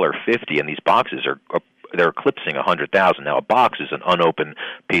 or $1.50, and these boxes they're eclipsing 100,000. Now a box is an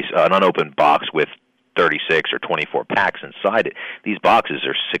unopened box with 36 or 24 packs inside it. These boxes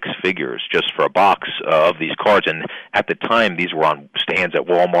are 6 figures just for a box of these cards, and at the time these were on stands at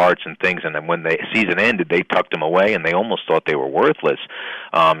Walmarts and things, and then when the season ended they tucked them away and they almost thought they were worthless.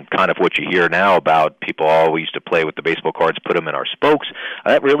 Kind of what you hear now about people always used to play with the baseball cards, put them in our spokes.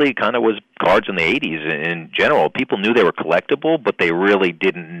 That really kind of was cards in the 80s in general. People knew they were collectible, but they really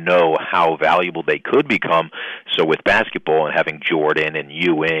didn't know how valuable they could become. So with basketball and having Jordan and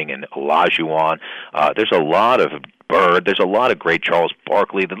Ewing and Olajuwon, there's a lot of Bird, there's a lot of great Charles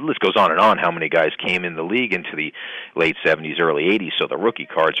Barkley. The list goes on and on how many guys came in the league into the late 70s, early 80s. So the rookie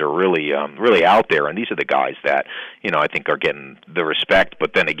cards are really out there, and these are the guys that, I think are getting the respect.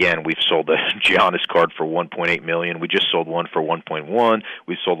 But then again, we've sold a Giannis card for $1.8 million. We just sold one for $1.1.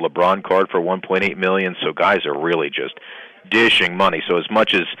 We sold LeBron card for $1.8 million. So guys are really just dishing money. So as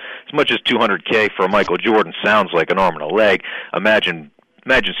much as $200K for Michael Jordan sounds like an arm and a leg, imagine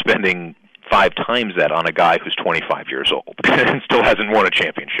spending 5 times that on a guy who's 25 years old and still hasn't won a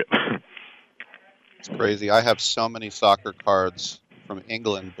championship. It's crazy. I have so many soccer cards from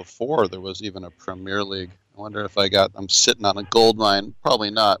England before there was even a Premier League. I wonder if I'm sitting on a gold mine. Probably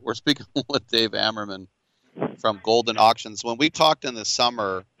not. We're speaking with Dave Ammerman from Golden Auctions. When we talked in the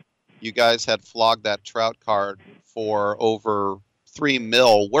summer, you guys had flogged that Trout card for over $3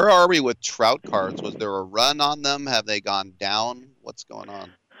 million. Where are we with Trout cards? Was there a run on them? Have they gone down? What's going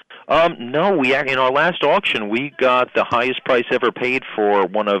on? No, in our last auction, we got the highest price ever paid for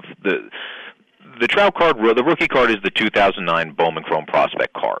one of the Trout card. The rookie card is the 2009 Bowman Chrome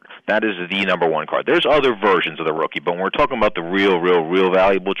Prospect card. That is the number one card. There's other versions of the rookie, but when we're talking about the real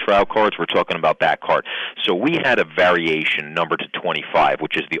valuable Trout cards, we're talking about that card. So we had a variation number to 25,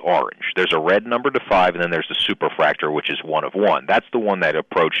 which is the orange. There's a red number to 5, and then there's the Superfractor, which is 1 of 1. That's the one that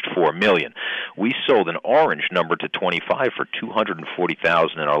approached $4 million. We sold an orange number to 25 for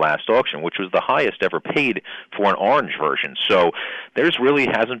 $240,000 in our last auction, which was the highest ever paid for an orange version. So there's really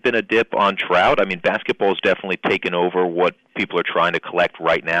hasn't been a dip on Trout. I mean, basketball has definitely taken over what people are trying to collect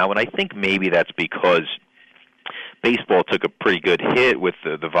right now, and I think maybe that's because baseball took a pretty good hit with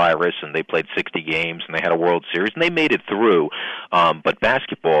the virus, and they played 60 games, and they had a World Series, and they made it through. But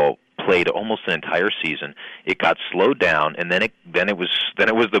basketball played almost an entire season. It got slowed down, and then it was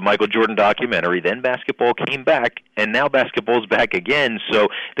the Michael Jordan documentary. Then basketball came back, and now basketball's back again. So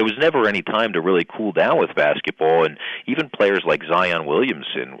there was never any time to really cool down with basketball. And even players like Zion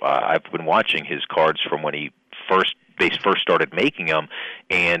Williamson, I've been watching his cards from when they first started making them,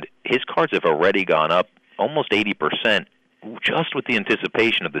 and his cards have already gone up almost 80%. Just with the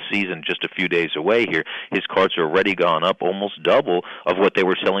anticipation of the season just a few days away here, his cards are already gone up almost double of what they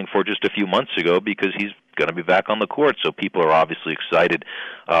were selling for just a few months ago, because he's going to be back on the court. So people are obviously excited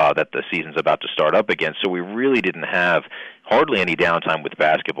that the season's about to start up again. So we really didn't have hardly any downtime with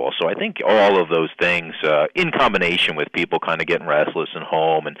basketball. So I think all of those things, in combination with people kind of getting restless and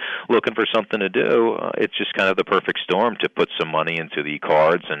home and looking for something to do, it's just kind of the perfect storm to put some money into the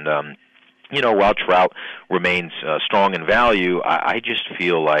cards. And while Trout remains strong in value, I just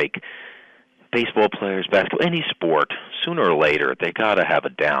feel like baseball players, basketball, any sport, sooner or later, they got to have a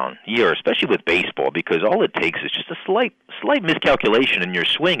down year, especially with baseball, because all it takes is just a slight miscalculation in your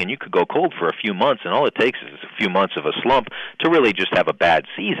swing, and you could go cold for a few months, and all it takes is a few months of a slump to really just have a bad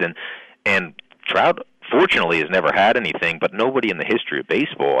season. And Trout, fortunately, has never had anything, but nobody in the history of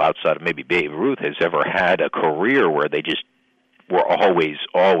baseball, outside of maybe Babe Ruth, has ever had a career where they just were always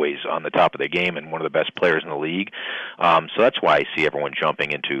on the top of the game and one of the best players in the league. So that's why I see everyone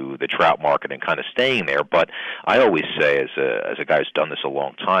jumping into the Trout market and kind of staying there. But I always say, as a guy who's done this a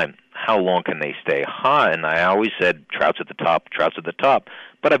long time, how long can they stay hot? And I always said Trout's at the top.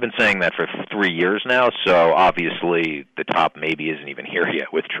 But I've been saying that for 3 years now, so obviously the top maybe isn't even here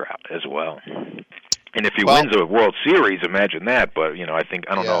yet with Trout as well. And if he wins a World Series, imagine that. But,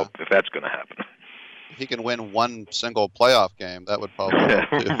 I don't know if that's going to happen. He can win one single playoff game. That would probably help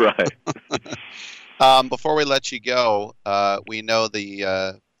too. Right. Before we let you go, we know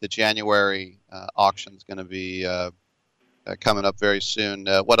the January auction is going to be coming up very soon.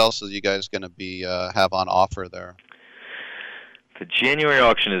 What else are you guys going to be have on offer there? The January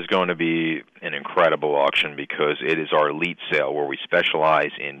auction is going to be an incredible auction because it is our elite sale where we specialize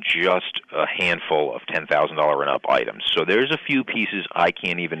in just a handful of $10,000 and up items. So there's a few pieces I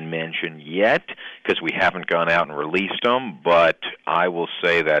can't even mention yet because we haven't gone out and released them, but I will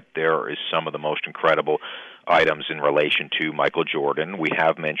say that there is some of the most incredible items in relation to Michael Jordan. We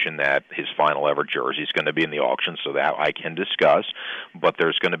have mentioned that his final ever jersey is going to be in the auction, so that I can discuss, but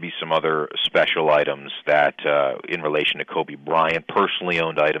there's going to be some other special items that in relation to Kobe Bryant, personally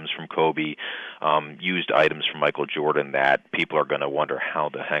owned items from Kobe, used items from Michael Jordan that people are going to wonder how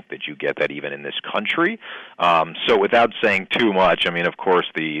the heck did you get that even in this country. So without saying too much, of course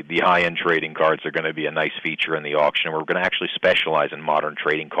the high-end trading cards are going to be a nice feature in the auction. We're going to actually specialize in modern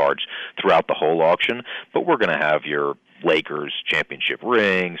trading cards throughout the whole auction, but we're going to have your Lakers championship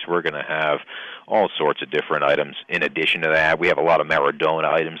rings. We're going to have all sorts of different items. In addition to that, we have a lot of Maradona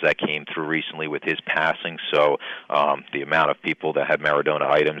items that came through recently with his passing. So the amount of people that had Maradona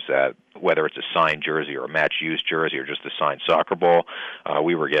items, that whether it's a signed jersey or a match-used jersey or just a signed soccer ball,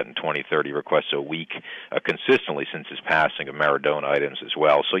 we were getting 20, 30 requests a week consistently since his passing of Maradona items as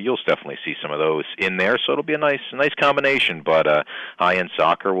well. So you'll definitely see some of those in there. So it'll be a nice combination. But high-end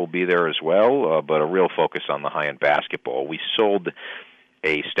soccer will be there as well, but a real focus on the high-end basketball. We sold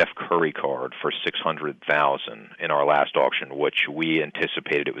a Steph Curry card for $600,000 in our last auction, which we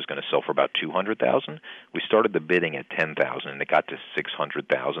anticipated it was going to sell for about $200,000. We started the bidding at $10,000, and it got to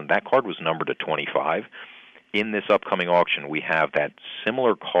 $600,000. That card was numbered to 25. In this upcoming auction, we have that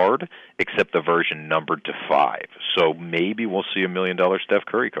similar card, except the version numbered to 5. So maybe we'll see $1 million Steph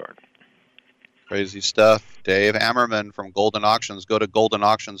Curry card. Crazy stuff. Dave Ammerman from Golden Auctions. Go to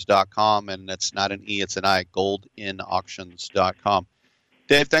goldenauctions.com, and it's not an E, it's an I, goldenauctions.com.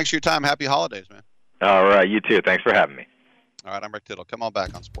 Dave, thanks for your time. Happy holidays, man. All right, you too. Thanks for having me. All right, I'm Rick Tittle. Come on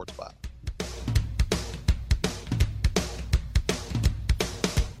back on Sports Byline.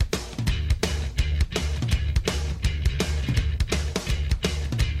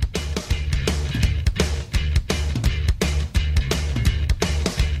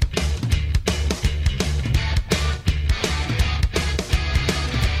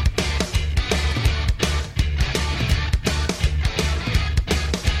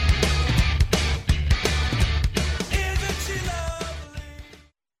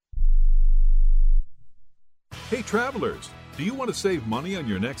 Travelers, do you want to save money on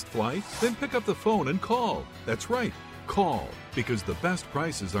your next flight? Then pick up the phone and call. That's right, call, because the best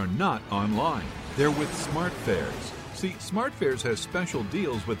prices are not online. They're with SmartFares. See, SmartFares has special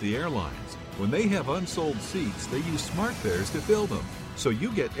deals with the airlines. When they have unsold seats, they use SmartFares to fill them. so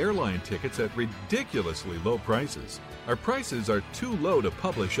you get airline tickets at ridiculously low prices. Our prices are too low to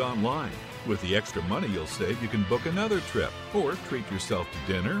publish online. With the extra money you'll save, you can book another trip or treat yourself to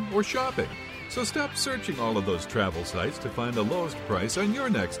dinner or shopping. So stop searching all of those travel sites to find the lowest price on your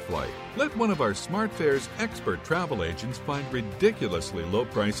next flight. Let one of our SmartFares expert travel agents find ridiculously low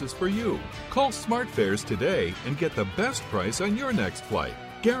prices for you. Call SmartFares today and get the best price on your next flight.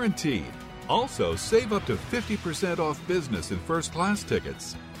 Guaranteed. Also, save up to 50% off business and first class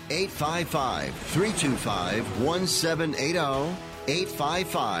tickets. 855-325-1780.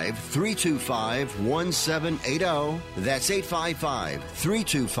 855-325-1780. That's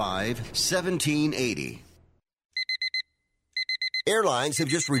 855-325-1780. Airlines have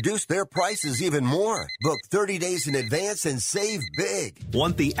just reduced their prices even more. Book 30 days in advance and save big.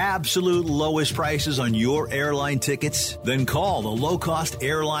 Want the absolute lowest prices on your airline tickets? Then call the Low Cost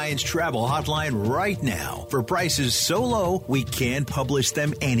Airlines Travel Hotline right now for prices so low we can't publish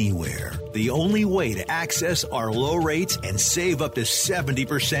them anywhere. The only way to access our low rates and save up to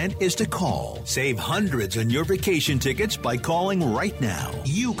 70% is to call. Save hundreds on your vacation tickets by calling right now.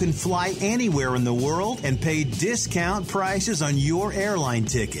 You can fly anywhere in the world and pay discount prices on your airline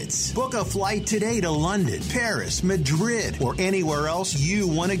tickets. Book a flight today to London, Paris, Madrid, or anywhere else you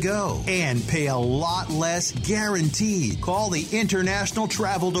want to go. And pay a lot less guaranteed. Call the International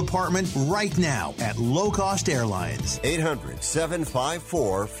Travel Department right now at Low Cost Airlines.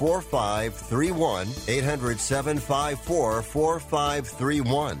 800-754-4531.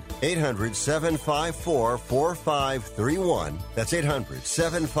 800-754-4531. 800-754-4531. That's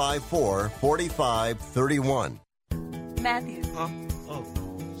 800-754-4531. Matthew. Huh? Oh,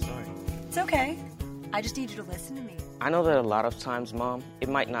 sorry. It's okay. I just need you to listen to me. I know that a lot of times, Mom, it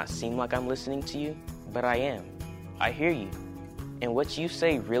might not seem like I'm listening to you, but I am. I hear you. And what you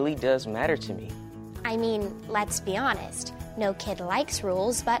say really does matter to me. I mean, let's be honest. No kid likes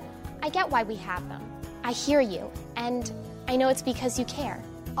rules, but I get why we have them. I hear you, and I know it's because you care.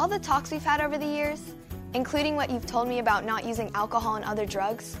 All the talks we've had over the years, including what you've told me about not using alcohol and other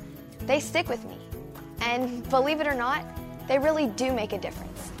drugs, they stick with me. And believe it or not, they really do make a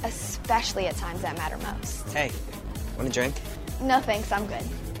difference, especially at times that matter most. Hey, want a drink? No thanks, I'm good.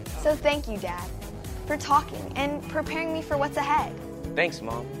 So thank you, Dad, for talking and preparing me for what's ahead. Thanks,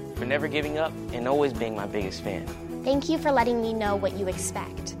 Mom, for never giving up and always being my biggest fan. Thank you for letting me know what you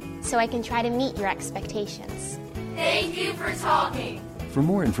expect, so I can try to meet your expectations. Thank you for talking. For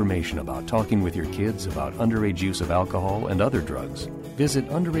more information about talking with your kids about underage use of alcohol and other drugs, visit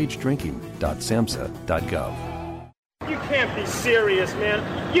underagedrinking.samhsa.gov. You can't be serious,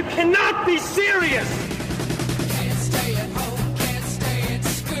 man. You cannot be serious! Can't stay at home, can't stay at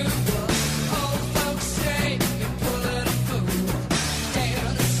school. Old folks say you're pulling a fool. Stay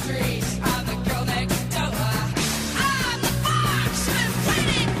on the streets, I'm the girl next door. I'm the fox we're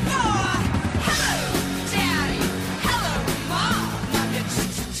waiting for. Hello, Daddy. Hello, Mom.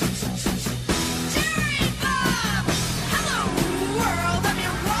 Jerry Bob. Hello, world. I'm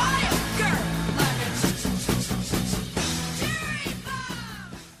your royal girl.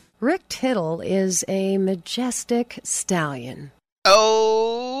 Rick Tittle is a majestic stallion.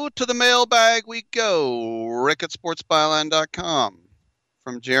 Oh, to the mailbag we go. Rick at sportsbyline.com.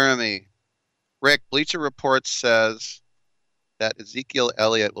 From Jeremy. Rick, Bleacher Report says that Ezekiel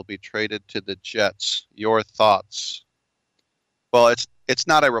Elliott will be traded to the Jets. Your thoughts? Well, it's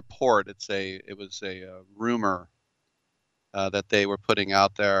not a report. It was a rumor that they were putting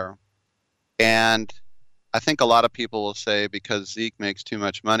out there. And I think a lot of people will say because Zeke makes too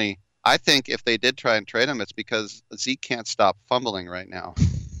much money. I think if they did try and trade him, it's because Zeke can't stop fumbling right now.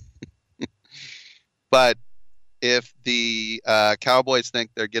 But if the Cowboys think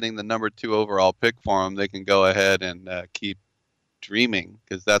they're getting the number 2 overall pick for him, they can go ahead and keep dreaming,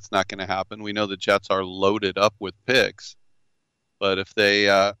 because that's not going to happen. We know the Jets are loaded up with picks. But if they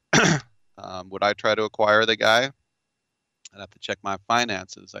would I try to acquire the guy? I'd have to check my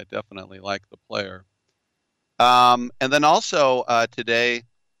finances. I definitely like the player. And then also today,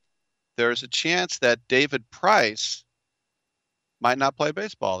 there's a chance that David Price might not play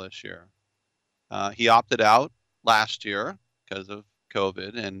baseball this year. He opted out last year because of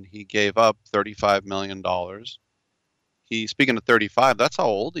COVID, and he gave up $35 million. Speaking of 35, that's how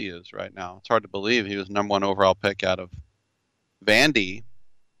old he is right now. It's hard to believe. He was number 1 overall pick out of Vandy,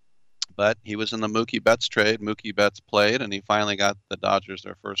 but he was in the Mookie Betts trade. Mookie Betts played, and he finally got the Dodgers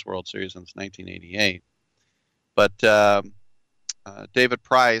their first World Series since 1988. But David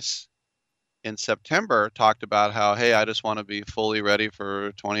Price in September talked about how, hey, I just want to be fully ready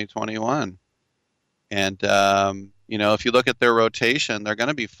for 2021. And, if you look at their rotation, they're going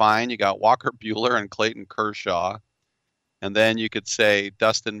to be fine. You got Walker Buehler and Clayton Kershaw. And then you could say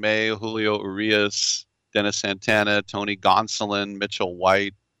Dustin May, Julio Urias, Dennis Santana, Tony Gonsolin, Mitchell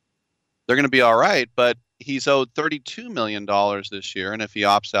White. They're going to be all right, but he's owed $32 million this year, and if he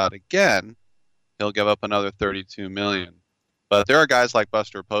opts out again, he'll give up another $32 million. But there are guys like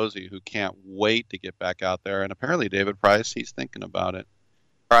Buster Posey who can't wait to get back out there, and apparently David Price, he's thinking about it.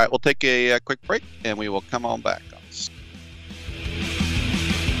 All right, we'll take a quick break, and we will come on back.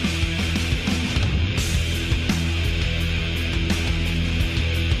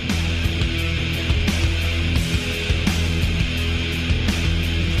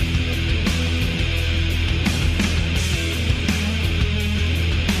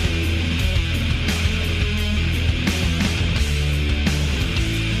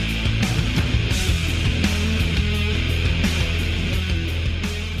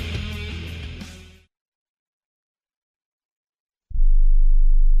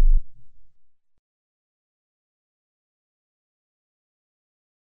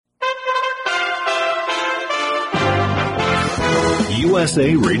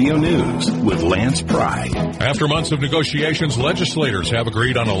 USA Radio News with Lance Pry. After months of negotiations, legislators have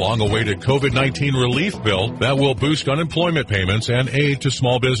agreed on a long-awaited COVID-19 relief bill that will boost unemployment payments and aid to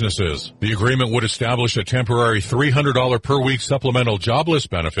small businesses. The agreement would establish a temporary $300 per week supplemental jobless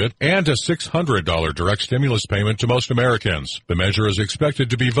benefit and a $600 direct stimulus payment to most Americans. The measure is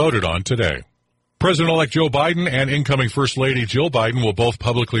expected to be voted on today. President-elect Joe Biden and incoming First Lady Jill Biden will both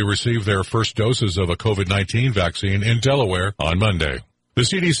publicly receive their first doses of a COVID-19 vaccine in Delaware on Monday. The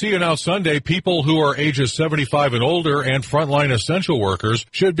CDC announced Sunday people who are ages 75 and older and frontline essential workers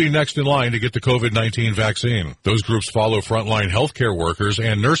should be next in line to get the COVID-19 vaccine. Those groups follow frontline healthcare workers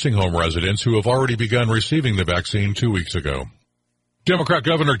and nursing home residents who have already begun receiving the vaccine 2 weeks ago. Democrat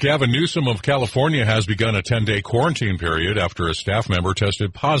Governor Gavin Newsom of California has begun a 10-day quarantine period after a staff member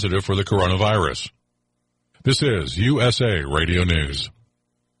tested positive for the coronavirus. This is USA Radio News.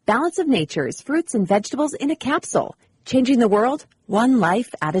 Balance of Nature's fruits and vegetables in a capsule, changing the world one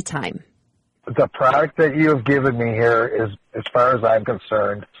life at a time. The product that you have given me here is, as far as I'm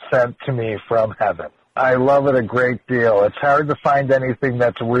concerned, sent to me from heaven. I love it a great deal. It's hard to find anything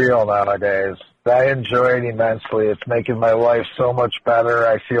that's real nowadays. I enjoy it immensely. It's making my life so much better.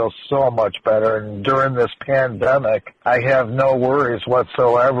 I feel so much better. And during this pandemic, I have no worries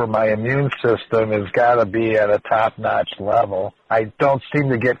whatsoever. My immune system has got to be at a top-notch level. I don't seem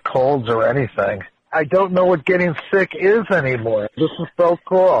to get colds or anything. I don't know what getting sick is anymore. This is so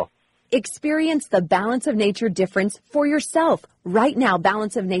cool. Experience the Balance of Nature difference for yourself. Right now,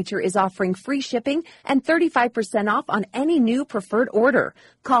 Balance of Nature is offering free shipping and 35% off on any new preferred order.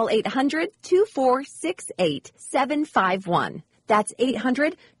 Call 800-2468-751. That's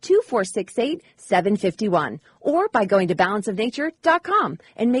 800-2468-751. Or by going to balanceofnature.com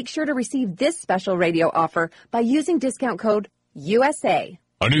and make sure to receive this special radio offer by using discount code USA.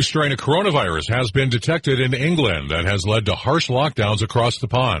 A new strain of coronavirus has been detected in England that has led to harsh lockdowns across the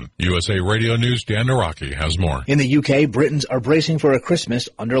pond. USA Radio News' Dan Naraki has more. In the UK, Britons are bracing for a Christmas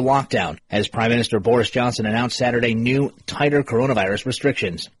under lockdown, as Prime Minister Boris Johnson announced Saturday new, tighter coronavirus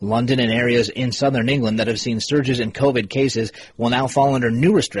restrictions. London and areas in southern England that have seen surges in COVID cases will now fall under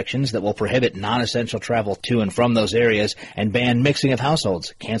new restrictions that will prohibit non-essential travel to and from those areas and ban mixing of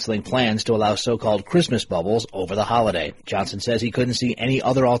households, canceling plans to allow so-called Christmas bubbles over the holiday. Johnson says he couldn't see any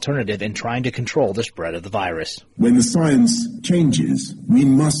other alternative in trying to control the spread of the virus. When the science changes, we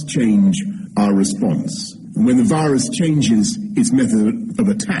must change our response. And when the virus changes its method of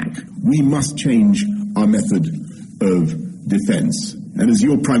attack, we must change our method of defense. And as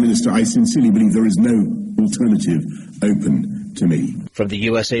your Prime Minister, I sincerely believe there is no alternative open to me. From the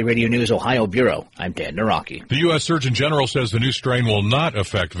USA Radio News Ohio Bureau, I'm Dan Naraki. The U.S. Surgeon General says the new strain will not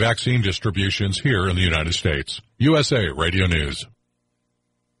affect vaccine distributions here in the United States. USA Radio News.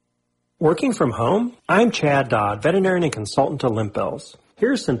 Working from home? I'm Chad Dodd, veterinarian and consultant to Limp Bells.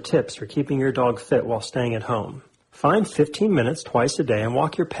 Here are some tips for keeping your dog fit while staying at home. Find 15 minutes twice a day and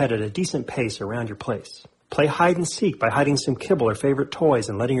walk your pet at a decent pace around your place. Play hide and seek by hiding some kibble or favorite toys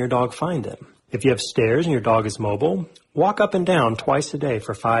and letting your dog find them. If you have stairs and your dog is mobile, walk up and down twice a day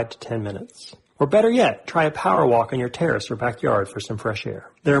for 5 to 10 minutes. Or better yet, try a power walk on your terrace or backyard for some fresh air.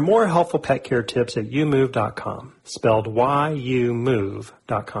 There are more helpful pet care tips at youmove.com, spelled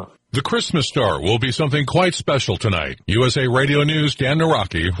YOUMOVE.com. The Christmas star will be something quite special tonight. USA Radio News' Dan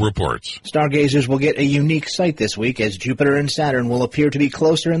Naraki reports. Stargazers will get a unique sight this week as Jupiter and Saturn will appear to be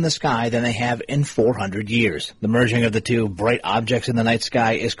closer in the sky than they have in 400 years. The merging of the two bright objects in the night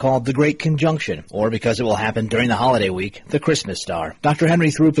sky is called the Great Conjunction, or because it will happen during the holiday week, the Christmas star. Dr. Henry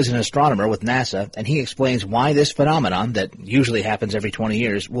Throop is an astronomer with NASA, and he explains why this phenomenon that usually happens every 20 years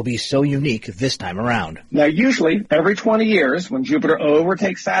years will be so unique this time around. Now, usually, every 20 years, when Jupiter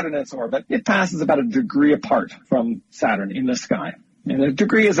overtakes Saturn in its orbit, it passes about a degree apart from Saturn in the sky. And a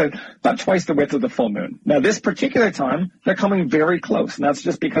degree is about twice the width of the full moon. Now, this particular time, they're coming very close, and that's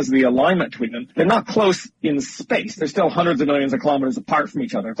just because of the alignment between them. They're not close in space. They're still hundreds of millions of kilometers apart from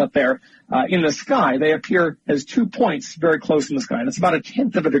each other, but they're in the sky. They appear as 2 points very close in the sky, and it's about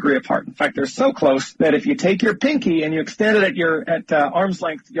 1/10 of a degree apart. In fact, they're so close that if you take your pinky and you extend it at arm's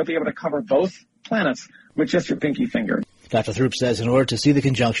length, you'll be able to cover both planets with just your pinky finger. Dr. Throop says in order to see the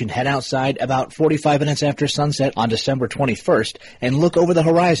conjunction, head outside about 45 minutes after sunset on December 21st and look over the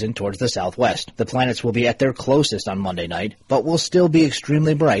horizon towards the southwest. The planets will be at their closest on Monday night, but will still be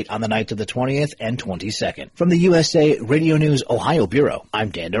extremely bright on the nights of the 20th and 22nd. From the USA Radio News Ohio Bureau, I'm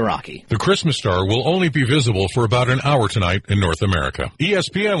Dan Daraki. The Christmas star will only be visible for about an hour tonight in North America.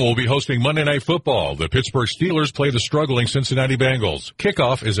 ESPN will be hosting Monday Night Football. The Pittsburgh Steelers play the struggling Cincinnati Bengals.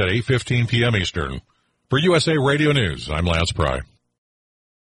 Kickoff is at 8:15 p.m. Eastern. For USA Radio News, I'm Lance Pry.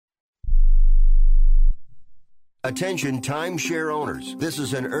 Attention timeshare owners. This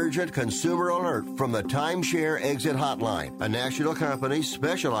is an urgent consumer alert from the Timeshare Exit Hotline, a national company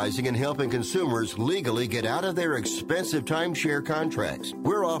specializing in helping consumers legally get out of their expensive timeshare contracts.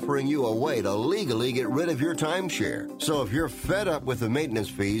 We're offering you a way to legally get rid of your timeshare. So if you're fed up with the maintenance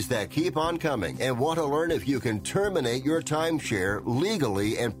fees that keep on coming and want to learn if you can terminate your timeshare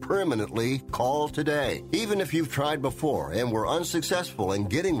legally and permanently, call today. Even if you've tried before and were unsuccessful in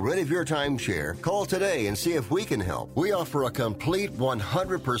getting rid of your timeshare, call today and see if we can help. We offer a complete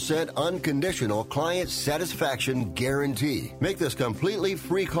 100% unconditional client satisfaction guarantee. Make this completely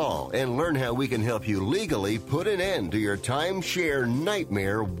free call and learn how we can help you legally put an end to your timeshare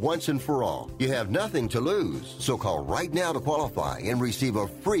nightmare once and for all. You have nothing to lose, so call right now to qualify and receive a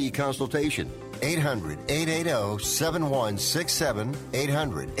free consultation. 800-880-7167,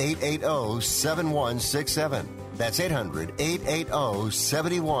 800-880-7167. That's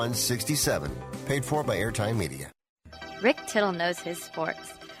 800-880-7167. Paid for by Airtime Media. Rick Tittle knows his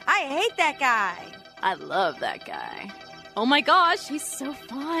sports. I hate that guy. I love that guy. Oh my gosh, he's so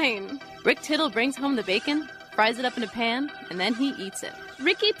fine. Rick Tittle brings home the bacon, fries it up in a pan, and then he eats it.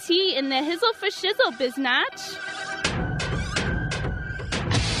 Ricky T in the hizzle for shizzle, biznatch.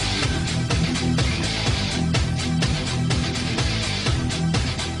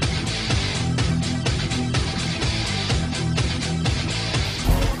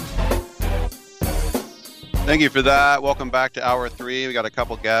 Thank you for that. Welcome back to Hour 3. We got a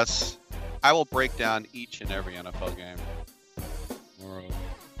couple guests. I will break down each and every NFL game.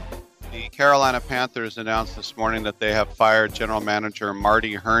 The Carolina Panthers announced this morning that they have fired general manager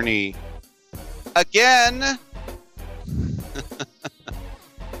Marty Herney again.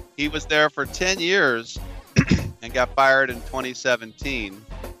 He was there for 10 years and got fired in 2017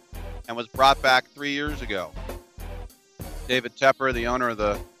 and was brought back 3 years ago. David Tepper, the owner of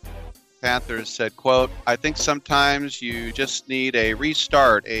the Panthers, said, quote, "I think sometimes you just need a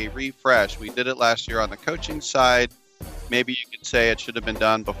restart, a refresh. We did it last year on the coaching side. Maybe you could say it should have been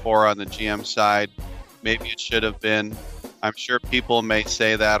done before on the GM side. Maybe it should have been. I'm sure people may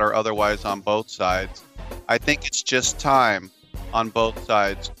say that or otherwise on both sides. I think it's just time on both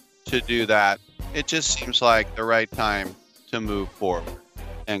sides to do that. It just seems like the right time to move forward."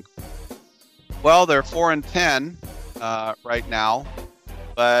 And well, they're 4-10 right now.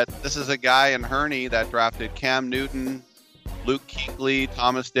 But this is a guy in Herney that drafted Cam Newton, Luke Kuechly,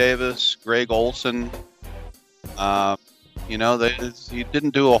 Thomas Davis, Greg Olsen. He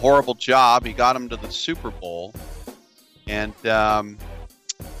didn't do a horrible job. He got him to the Super Bowl. And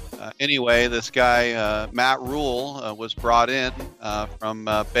anyway, this guy, Matt Rule, was brought in from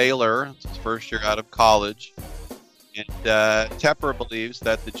Baylor. It's his first year out of college. And Tepper believes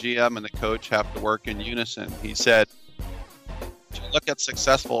that the GM and the coach have to work in unison. He said, if you look at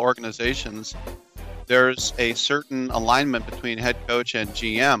successful organizations, there's a certain alignment between head coach and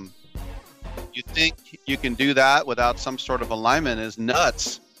GM. You think you can do that without some sort of alignment is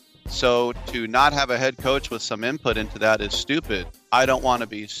nuts. So to not have a head coach with some input into that is stupid. I don't want to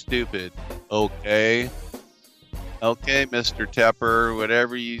be stupid. Okay, Mr. Tepper,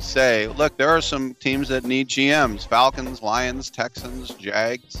 whatever you say. Look, there are some teams that need GMs. Falcons, Lions, Texans,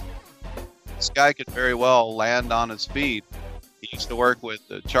 Jags. This guy could very well land on his feet. He used to work with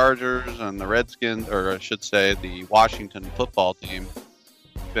the Chargers and the Redskins, or I should say the Washington football team.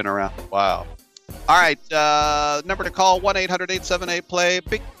 Been around a while. All right, number to call, 1-800-878-PLAY.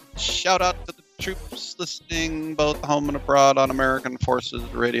 Big shout out to the troops listening both home and abroad on American Forces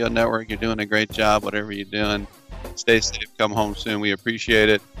Radio Network. You're doing a great job, whatever you're doing. Stay safe, come home soon. We appreciate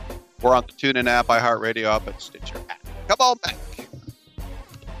it. We're on the TuneIn app, iHeartRadio app, and Stitcher app. Come on back.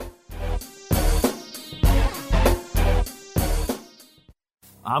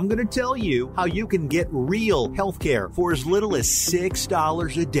 I'm going to tell you how you can get real healthcare for as little as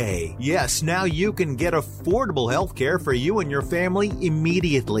 $6 a day. Yes, now you can get affordable healthcare for you and your family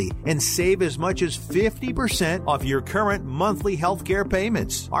immediately and save as much as 50% off your current monthly healthcare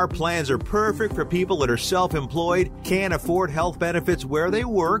payments. Our plans are perfect for people that are self-employed, can't afford health benefits where they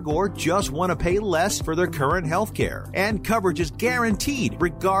work, or just want to pay less for their current healthcare. And coverage is guaranteed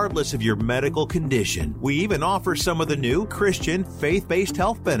regardless of your medical condition. We even offer some of the new Christian faith-based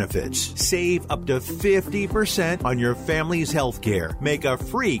health benefits. Save up to 50% on your family's health care. Make a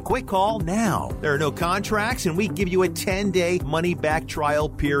free quick call now. There are no contracts, and we give you a 10-day money-back trial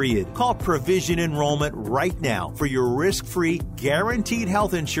period. Call Provision Enrollment right now for your risk-free, guaranteed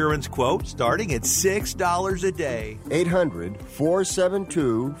health insurance quote starting at $6 a day.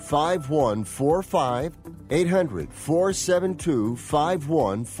 800-472-5145.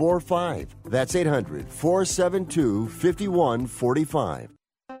 800-472-5145. That's 800-472-5145.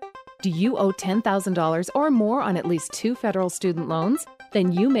 Do you owe $10,000 or more on at least 2 federal student loans?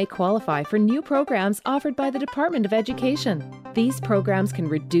 Then you may qualify for new programs offered by the Department of Education. These programs can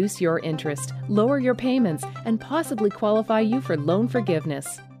reduce your interest, lower your payments, and possibly qualify you for loan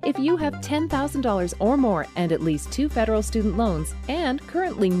forgiveness. If you have $10,000 or more and at least 2 federal student loans and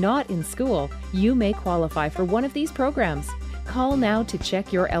currently not in school, you may qualify for one of these programs. Call now to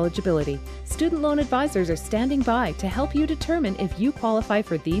check your eligibility. Student loan advisors are standing by to help you determine if you qualify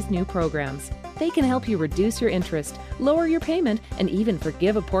for these new programs. They can help you reduce your interest, lower your payment, and even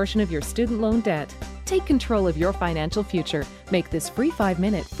forgive a portion of your student loan debt. Take control of your financial future. Make this free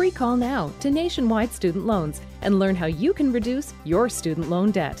 5-minute free call now to Nationwide Student Loans and learn how you can reduce your student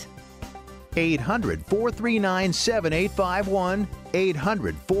loan debt. 800-439-7851,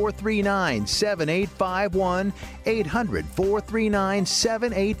 800-439-7851,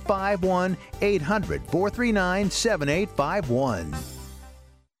 800-439-7851, 800-439-7851.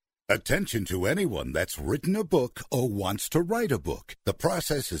 Attention to anyone that's written a book or wants to write a book. The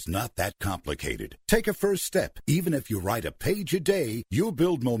process is not that complicated. Take a first step. Even if you write a page a day, you'll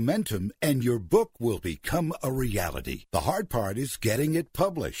build momentum and your book will become a reality. The hard part is getting it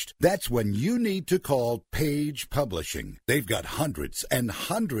published. That's when you need to call Page Publishing. They've got hundreds and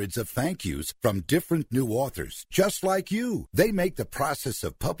hundreds of thank yous from different new authors, just like you. They make the process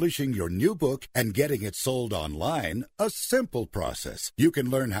of publishing your new book and getting it sold online a simple process. You can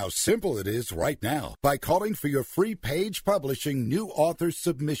learn how simple it is right now by calling for your free Page Publishing New Author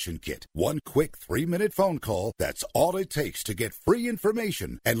Submission Kit. One quick 3-minute phone call, that's all it takes to get free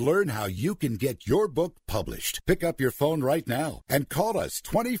information and learn how you can get your book published. Pick up your phone right now and call us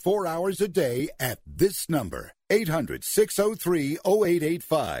 24 hours a day at this number.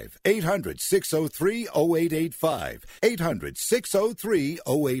 800-603-0885. 800-603-0885.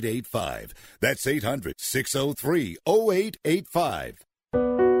 800-603-0885. That's 800-603-0885.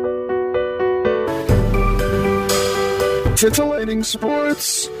 Titillating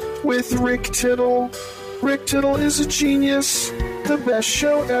Sports with Rick Tittle. Rick Tittle is a genius, the best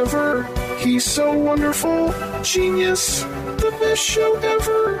show ever. He's so wonderful, genius, the best show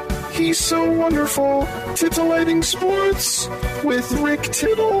ever. He's so wonderful. Titillating Sports with Rick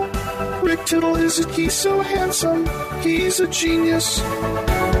Tittle. Rick Tittle he's so handsome, he's a genius.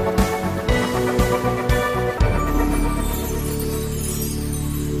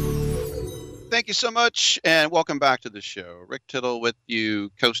 Thank you so much, and welcome back to the show. Rick Tittle with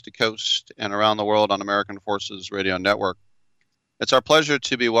you coast to coast and around the world on American Forces Radio Network. It's our pleasure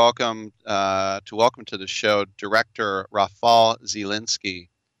to welcome to the show director Rafal Zielinski,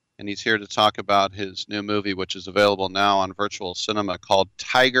 and he's here to talk about his new movie, which is available now on virtual cinema, called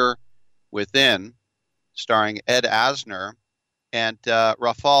Tiger Within, starring Ed Asner. And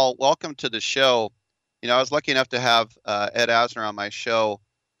Rafal, welcome to the show. You know, I was lucky enough to have Ed Asner on my show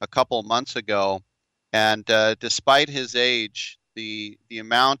a couple months ago, and despite his age, the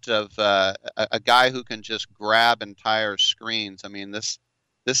amount of a guy who can just grab entire screens. I mean, this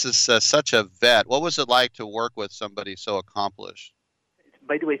is such a vet. What was it like to work with somebody so accomplished?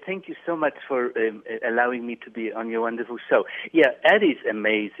 By the way, thank you so much for allowing me to be on your wonderful show. Yeah, Ed is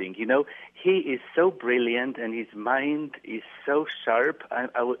amazing. You know, he is so brilliant, and his mind is so sharp.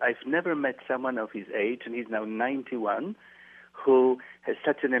 I've never met someone of his age, and he's now 91, who has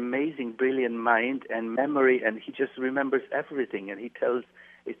such an amazing, brilliant mind and memory, and he just remembers everything, and he tells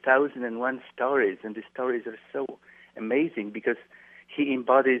 1,001 stories, and the stories are so amazing because he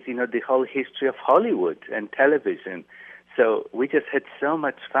embodies, you know, the whole history of Hollywood and television. So we just had so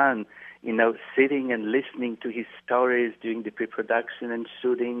much fun, you know, sitting and listening to his stories during the pre-production and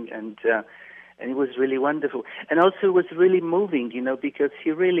shooting, and it was really wonderful. And also it was really moving, you know, because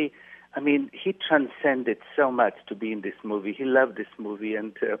he really I mean, he transcended so much to be in this movie. He loved this movie,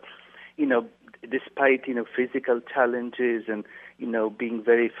 and despite physical challenges and being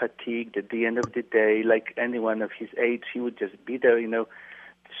very fatigued at the end of the day, like anyone of his age, he would just be there,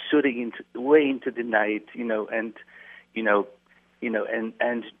 shooting way into the night, and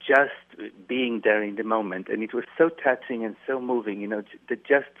just being there in the moment. And it was so touching and so moving, that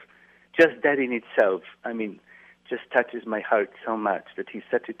just that in itself, I mean, just touches my heart so much, that he's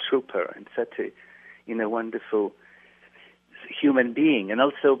such a trooper and such a, wonderful human being. And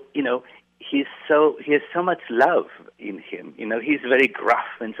also, he has so much love in him. He's very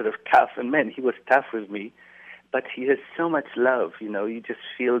gruff and sort of tough, and man, he was tough with me, but he has so much love. You just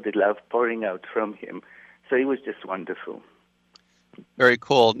feel the love pouring out from him. So he was just wonderful. Very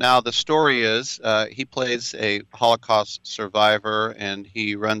cool. Now, the story is he plays a Holocaust survivor, and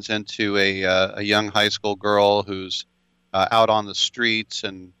he runs into a young high school girl who's out on the streets,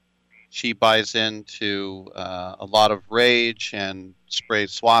 and she buys into a lot of rage and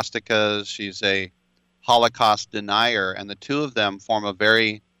sprays swastikas. She's a Holocaust denier, and the two of them form a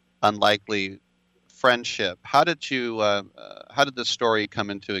very unlikely friendship. How did the story come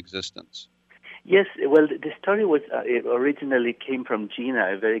into existence? Yes, well, the story was it originally came from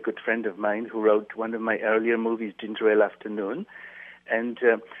Gina, a very good friend of mine, who wrote one of my earlier movies, Ginger Ale Afternoon, and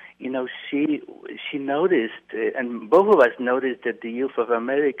she noticed, and both of us noticed, that the youth of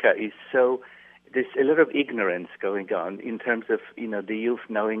America is so, there's a lot of ignorance going on in terms of the youth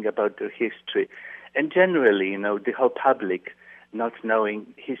knowing about their history, and generally the whole public not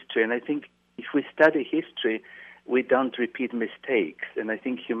knowing history. And I think if we study history, we don't repeat mistakes, and I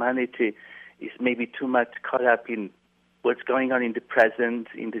think humanity is maybe too much caught up in what's going on in the present,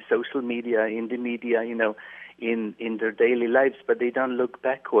 in the social media, in the media, in their daily lives, but they don't look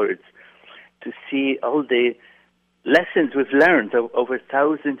backwards to see all the lessons we've learned over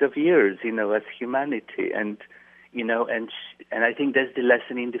thousands of years, as humanity. And I think that's the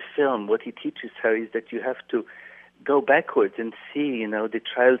lesson in the film. What he teaches her is that you have to go backwards and see, the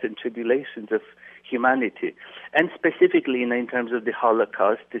trials and tribulations of humanity. And specifically, in terms of the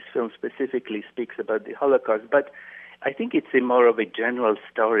Holocaust, this film specifically speaks about the Holocaust, but I think it's more of a general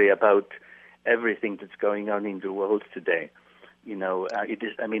story about everything that's going on in the world today.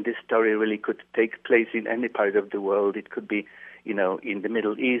 This story really could take place in any part of the world. It could be, in the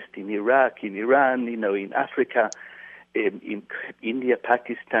Middle East, in Iraq, in Iran, in Africa, in India,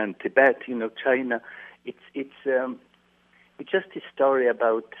 Pakistan, Tibet, China. It's just a story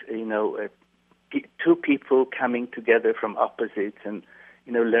about, two people coming together from opposites and,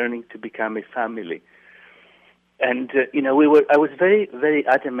 learning to become a family. And, I was very, very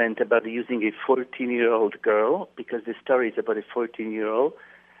adamant about using a 14-year-old girl because the story is about a 14-year-old.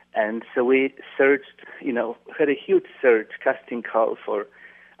 And so we searched, had a huge search, casting call for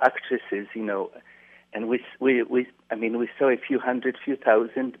actresses, and we saw a few hundred, few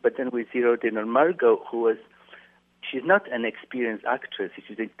thousand, but then we zeroed in on Margot, she's not an experienced actress,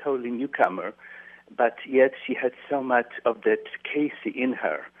 she's a totally newcomer, but yet she had so much of that Casey in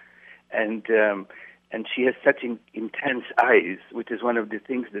her. And she has such intense eyes, which is one of the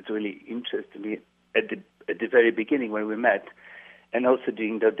things that really interested me at the very beginning when we met, and also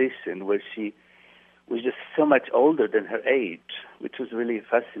during the audition, where she was just so much older than her age, which was really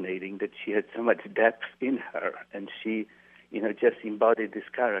fascinating, that she had so much depth in her, and she, just embodied this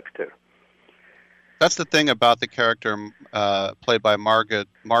character. That's the thing about the character played by Margot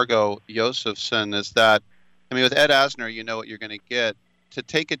Josephson is that, with Ed Asner, you know what you're going to get. To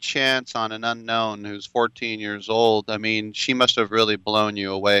take a chance on an unknown who's 14 years old, she must have really blown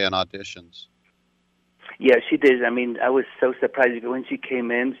you away in auditions. Yeah, she did. I was so surprised when she came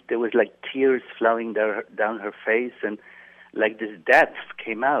in. There was like tears flowing down her face, and like this depth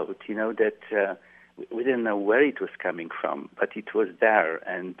came out. That we didn't know where it was coming from, but it was there.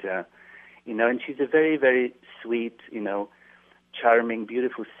 And and she's a very, very sweet, charming,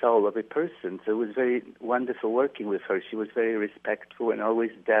 beautiful soul of a person. So it was very wonderful working with her. She was very respectful and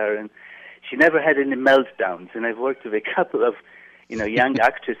always there, and she never had any meltdowns. And I've worked with a couple of, young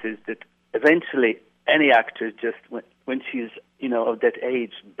actresses that eventually any actress just, when she's, of that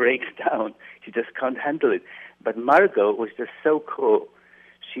age, breaks down. She just can't handle it. But Margot was just so cool.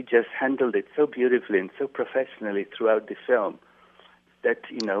 She just handled it so beautifully and so professionally throughout the film that,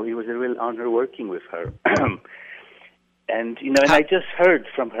 it was a real honor working with her. And, and I just heard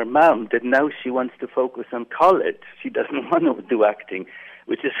from her mom that now she wants to focus on college. She doesn't want to do acting,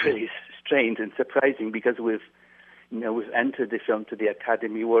 which is really strange and surprising because we've entered the film to the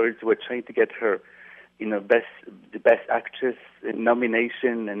Academy Awards. We're trying to get her, the best actress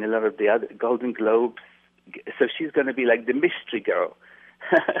nomination and a lot of the other Golden Globes. So she's going to be like the mystery girl.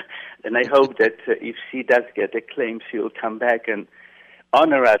 And I hope that if she does get acclaim, she will come back and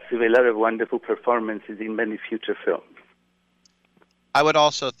honor us with a lot of wonderful performances in many future films. I would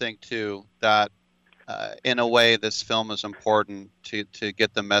also think, too, that in a way this film is important to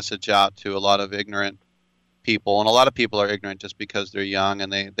get the message out to a lot of ignorant people. And a lot of people are ignorant just because they're young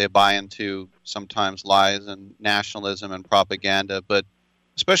and they buy into sometimes lies and nationalism and propaganda. But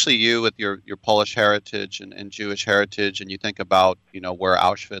especially you with your Polish heritage and Jewish heritage, and you think about, where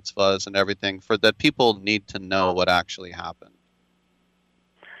Auschwitz was and everything, for that people need to know what actually happened.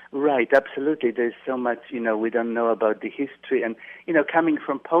 Right, absolutely. There's so much, we don't know about the history. And, coming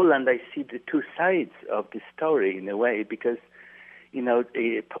from Poland, I see the two sides of the story in a way, because,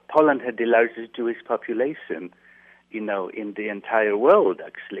 Poland had the largest Jewish population, in the entire world,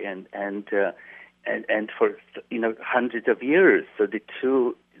 actually, and for, hundreds of years. So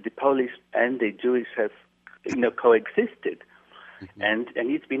the Polish and the Jewish have, coexisted. Mm-hmm. And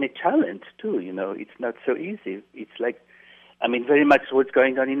it's been a challenge, too, it's not so easy. It's like, very much what's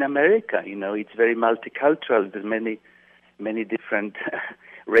going on in America. It's very multicultural. There's many different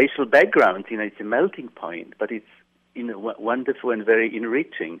racial backgrounds. It's a melting point, but it's, wonderful and very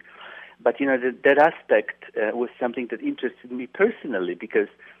enriching. But, that aspect was something that interested me personally, because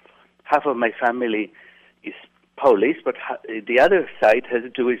half of my family is Polish, but the other side has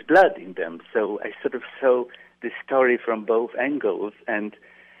Jewish blood in them. So I sort of saw the story from both angles, and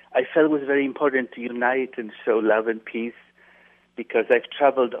I felt it was very important to unite and show love and peace, because I've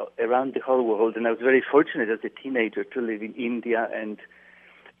traveled around the whole world, and I was very fortunate as a teenager to live in India and,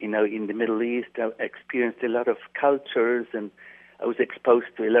 in the Middle East. I experienced a lot of cultures, and I was exposed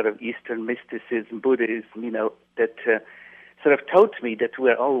to a lot of Eastern mysticism, Buddhism, that sort of taught me that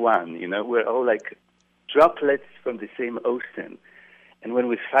we're all one, we're all like droplets from the same ocean. And when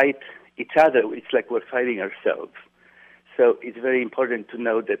we fight each other, it's like we're fighting ourselves. So it's very important to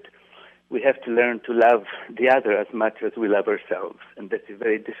know that we have to learn to love the other as much as we love ourselves. And that's a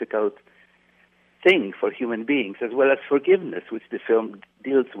very difficult thing for human beings, as well as forgiveness, which the film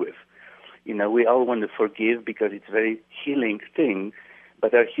deals with. We all want to forgive because it's a very healing thing,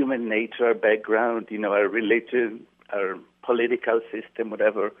 but our human nature, our background, our religion, our political system,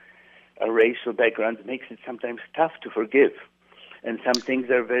 whatever, our racial background makes it sometimes tough to forgive. And some things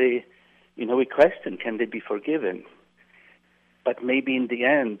are very, we question, can they be forgiven? But maybe in the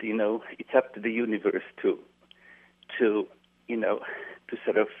end, it's up to the universe to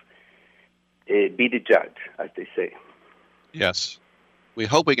sort of be the judge, as they say. Yes. We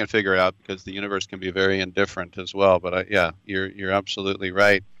hope we can figure it out, because the universe can be very indifferent as well. But you're absolutely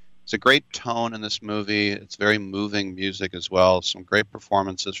right. It's a great tone in this movie. It's very moving music as well. Some great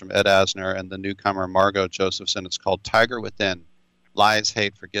performances from Ed Asner and the newcomer Margot Josephson. It's called Tiger Within, Lies,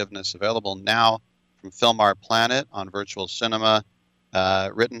 Hate, Forgiveness. Available now from Film Art Planet on Virtual Cinema,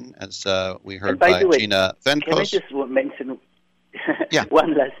 written, as we heard, by Gina Venkos. Can I just mention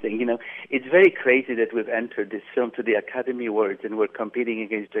one last thing? It's very crazy that we've entered this film to the Academy Awards, and we're competing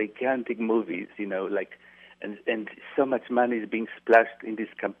against gigantic movies, and so much money is being splashed in these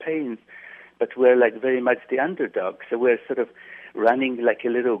campaigns, but we're like very much the underdog. So we're sort of running like a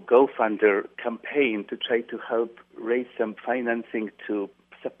little GoFundMe campaign to try to help raise some financing to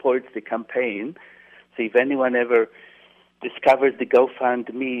support the campaign. So if anyone ever discovers the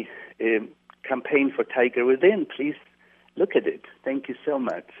GoFundMe campaign for Tiger Within, please look at it. Thank you so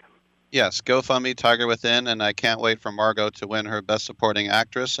much. Yes, GoFundMe, Tiger Within, and I can't wait for Margot to win her Best Supporting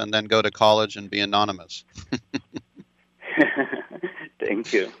Actress and then go to college and be anonymous.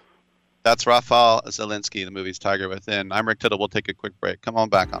 Thank you. That's Raphael Zelinsky. The movie's Tiger Within. I'm Rick Tittle. We'll take a quick break. Come on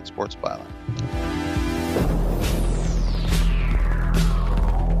back on Sports Byline.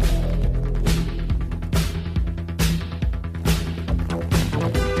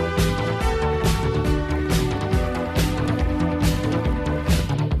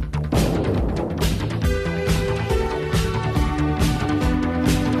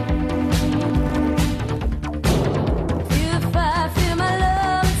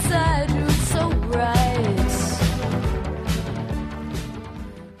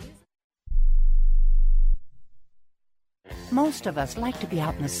 Most of us like to be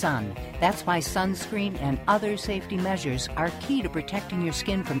out in the sun. That's why sunscreen and other safety measures are key to protecting your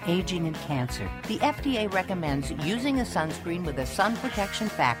skin from aging and cancer. The FDA recommends using a sunscreen with a sun protection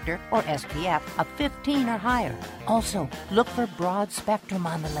factor, or SPF, of 15 or higher. Also, look for broad spectrum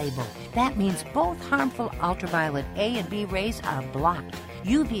on the label. That means both harmful ultraviolet A and B rays are blocked.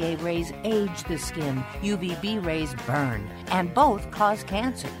 UVA rays age the skin, UVB rays burn, and both cause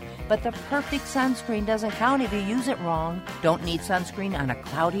cancer. But the perfect sunscreen doesn't count if you use it wrong. Don't need sunscreen on a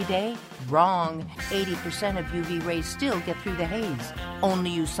cloudy day? Wrong. 80% of UV rays still get through the haze.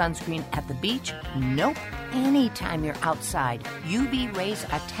 Only use sunscreen at the beach? Nope. Anytime you're outside, UV rays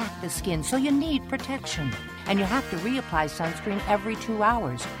attack the skin, so you need protection. And you have to reapply sunscreen every 2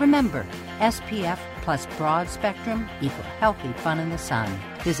 hours. Remember, SPF plus broad spectrum equal healthy fun in the sun.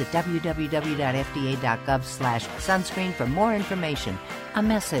 Visit www.fda.gov/sunscreen for more information. A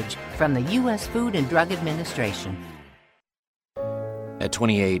message from the U.S. Food and Drug Administration. At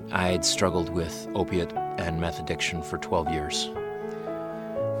 28, I had struggled with opiate and meth addiction for 12 years.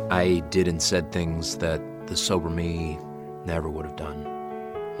 I did and said things that the sober me never would have done.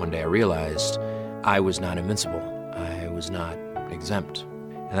 One day I realized I was not invincible. I was not exempt.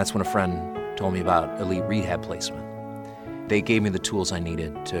 And that's when a friend told me about Elite Rehab Placement. They gave me the tools I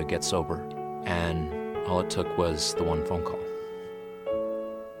needed to get sober, and all it took was the one phone call.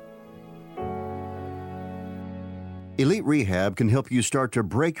 Elite Rehab can help you start to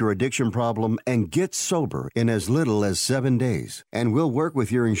break your addiction problem and get sober in as little as 7 days. And we'll work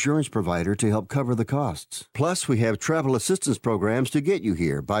with your insurance provider to help cover the costs. Plus, we have travel assistance programs to get you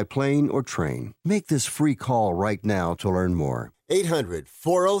here by plane or train. Make this free call right now to learn more.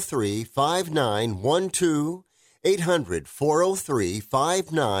 800-403-5912.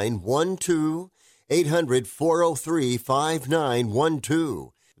 800-403-5912.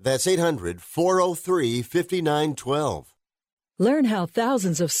 800-403-5912. That's 800-403-5912. Learn how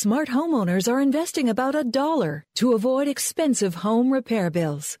thousands of smart homeowners are investing about $1 to avoid expensive home repair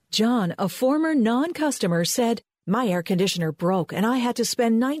bills. John, a former non-customer, said, "My air conditioner broke and I had to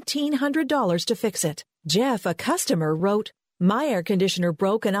spend $1,900 to fix it." Jeff, a customer, wrote, "My air conditioner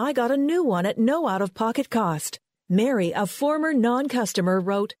broke and I got a new one at no out-of-pocket cost." Mary, a former non-customer,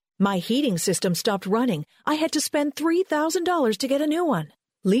 wrote, "My heating system stopped running. I had to spend $3,000 to get a new one."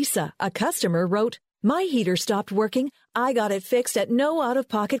 Lisa, a customer, wrote, "My heater stopped working. I got it fixed at no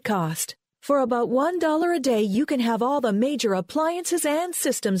out-of-pocket cost." For about $1 a day, you can have all the major appliances and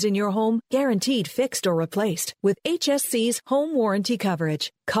systems in your home guaranteed fixed or replaced with HSC's home warranty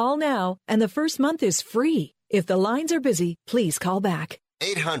coverage. Call now, and the first month is free. If the lines are busy, please call back.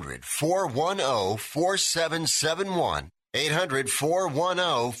 800-410-4771.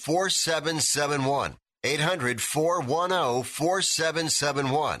 800-410-4771.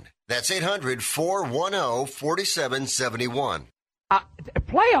 800-410-4771. That's 800-410-4771.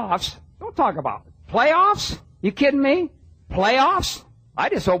 Playoffs? Don't talk about it. Playoffs? You kidding me? Playoffs? I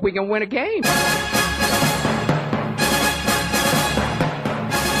just hope we can win a game.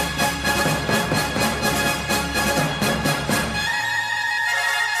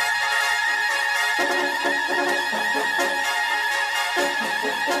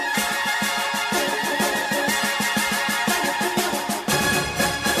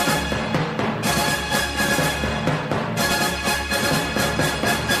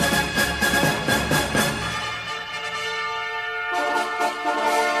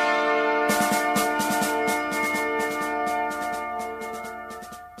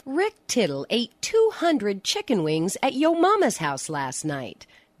 Rick Tittle ate 200 chicken wings at Yo Mama's house last night.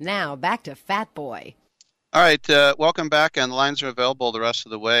 Now back to Fat Boy. All right, welcome back, and the lines are available the rest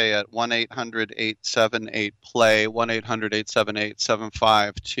of the way at 1-800-878-PLAY,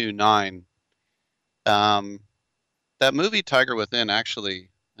 1-800-878-7529. That movie Tiger Within, actually,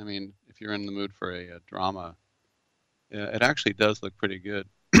 I mean, if you're in the mood for a drama, it actually does look pretty good.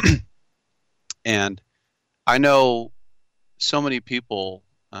 And I know so many people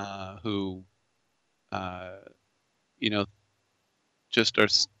who, just are.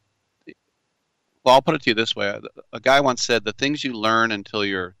 Well, I'll put it to you this way. A guy once said, the things you learn until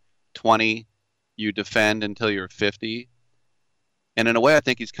you're 20, you defend until you're 50. And in a way, I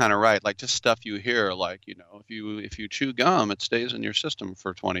think he's kind of right. Like, just stuff you hear, like, if you chew gum, it stays in your system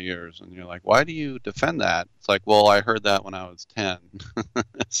for 20 years. And you're like, why do you defend that? It's like, well, I heard that when I was 10.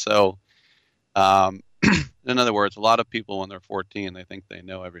 So, in other words, a lot of people when they're 14, they think they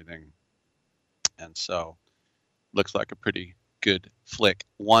know everything. And so, looks like a pretty good flick.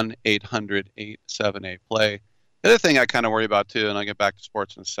 1-800-878-PLAY. The other thing I kind of worry about, too, and I'll get back to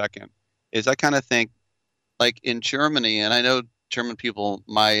sports in a second, is I kind of think, like in Germany, and I know German people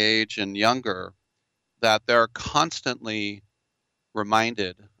my age and younger, that they're constantly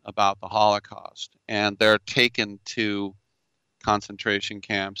reminded about the Holocaust, and they're taken to concentration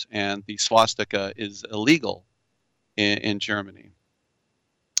camps, and the swastika is illegal in Germany.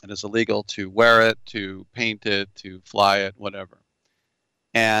 It is illegal to wear it, to paint it, to fly it, whatever.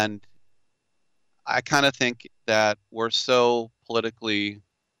 And I kind of think that we're so politically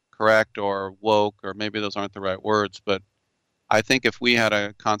correct or woke, or maybe those aren't the right words, but I think if we had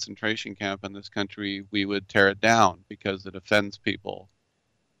a concentration camp in this country, we would tear it down because it offends people,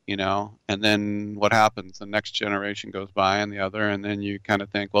 you know. And then what happens? The next generation goes by and the other, and then you kind of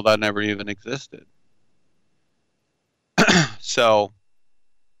think, well, that never even existed. So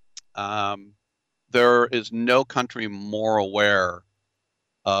there is no country more aware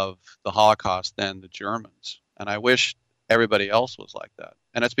of the Holocaust than the Germans. And I wish everybody else was like that.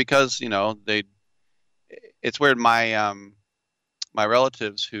 And it's because, you know, it's weird. My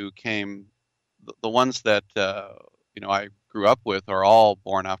relatives who came, the ones that, you know, I grew up with are all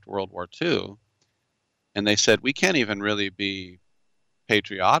born after World War II. And they said, we can't even really be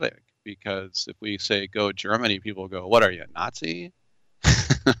patriotic because if we say go Germany, people go, what are you, a Nazi?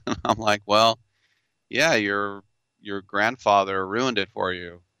 I'm like, well, yeah, your grandfather ruined it for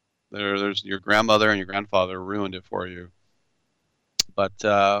you. There's your grandmother and your grandfather ruined it for you.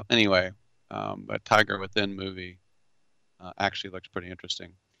 But anyway, a Tiger Within movie actually looks pretty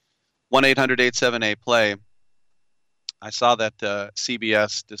interesting. 1-800-878-PLAY. I saw that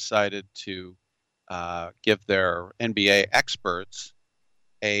CBS decided to give their NBA experts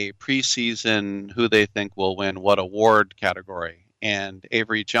a preseason who they think will win what award category. And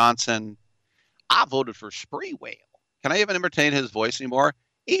Avery Johnson, I voted for Sprewell. Can I even entertain his voice anymore?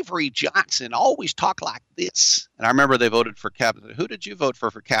 Avery Johnson always talk like this. And I remember they voted for captain. Who did you vote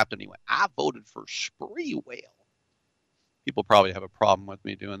for captain? He went, I voted for Sprewell. People probably have a problem with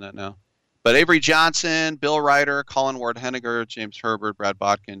me doing that now. But Avery Johnson, Bill Ryder, Colin Ward-Henniger, James Herbert, Brad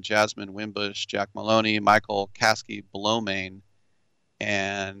Botkin, Jasmine Wimbush, Jack Maloney, Michael Kasky-Blomane,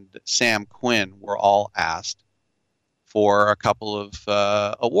 and Sam Quinn were all asked for a couple of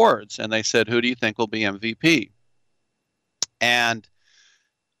awards. And they said, who do you think will be MVP? And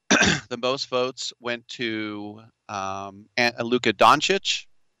the most votes went to Luka Doncic.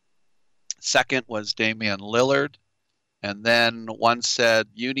 Second was Damian Lillard. And then one said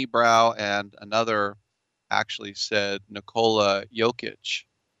Unibrow, and another actually said Nikola Jokic.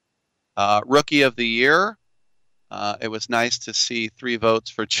 Rookie of the Year, it was nice to see 3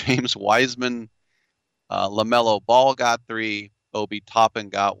 votes for James Wiseman. LaMelo Ball got 3, Obi Toppin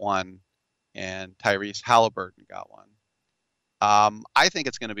got 1, and Tyrese Halliburton got 1. I think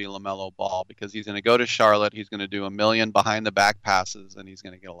it's going to be LaMelo Ball because he's going to go to Charlotte. He's going to do 1 million behind the back passes, and he's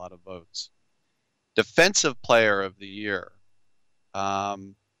going to get a lot of votes. Defensive Player of the Year.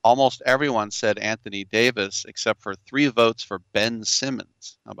 Almost everyone said Anthony Davis, except for 3 votes for Ben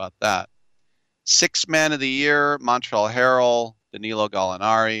Simmons. How about that? Sixth Man of the Year, Montreal Harrell, Danilo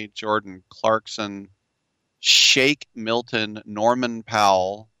Gallinari, Jordan Clarkson, Shake Milton, Norman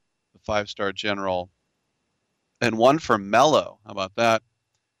Powell, the 5-star general, and 1 for Melo. How about that?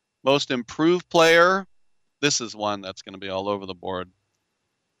 Most Improved Player. This is one that's going to be all over the board.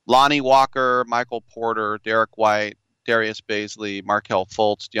 Lonnie Walker, Michael Porter, Derek White, Darius Baisley, Markelle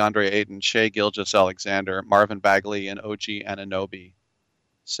Fultz, DeAndre Ayton, Shai Gilgeous-Alexander, Marvin Bagley, and OG Anunoby.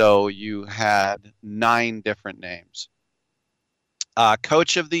 So you had 9 different names.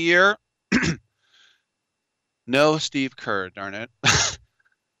 Coach of the Year. No Steve Kerr, darn it.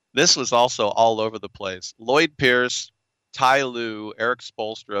 This was also all over the place. Lloyd Pierce, Ty Lue, Eric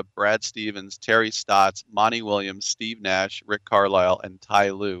Spoelstra, Brad Stevens, Terry Stotts, Monty Williams, Steve Nash, Rick Carlisle, and Ty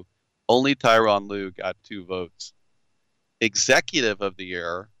Lue. Only Tyronn Lue got 2 votes. Executive of the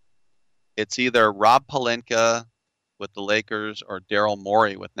Year, it's either Rob Pelinka with the Lakers or Daryl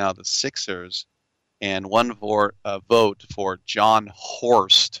Morey with now the Sixers, and 1 vote for John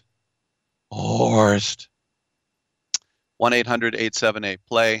Horst.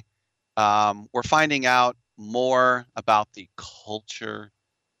 1-800-878-PLAY. We're finding out more about the culture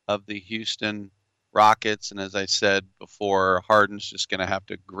of the Houston Rockets, and as I said before, Harden's just going to have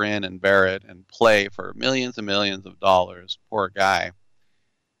to grin and bear it and play for millions and millions of dollars. Poor guy.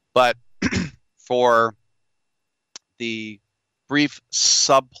 But for the brief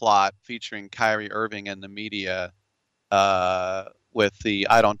subplot featuring Kyrie Irving and the media with the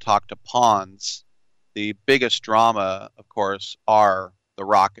I Don't Talk to Pawns, the biggest drama, of course, are the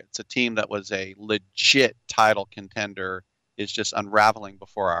Rockets. A team that was a legit title contender is just unraveling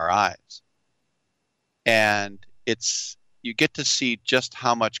before our eyes. And you get to see just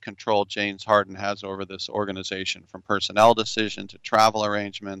how much control James Harden has over this organization, from personnel decision to travel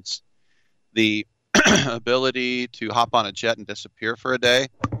arrangements, the ability to hop on a jet and disappear for a day,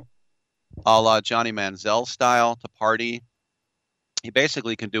 a la Johnny Manziel style, to party. He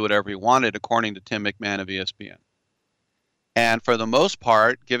basically can do whatever he wanted, according to Tim McMahon of ESPN. And for the most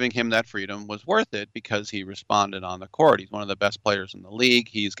part, giving him that freedom was worth it because he responded on the court. He's one of the best players in the league.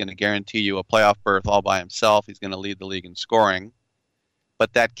 He's going to guarantee you a playoff berth all by himself. He's going to lead the league in scoring.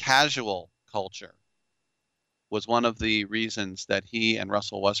 But that casual culture was one of the reasons that he and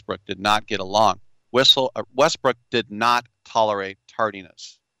Russell Westbrook did not get along. Westbrook did not tolerate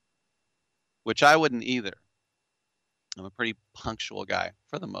tardiness, which I wouldn't either. I'm a pretty punctual guy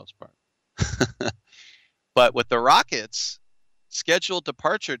for the most part. But with the Rockets, scheduled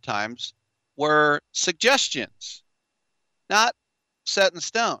departure times were suggestions, not set in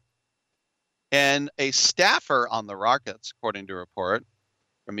stone. And a staffer on the Rockets, according to a report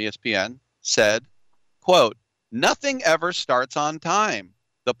from ESPN, said, quote, "Nothing ever starts on time.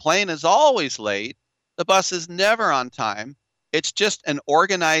 The plane is always late. The bus is never on time. It's just an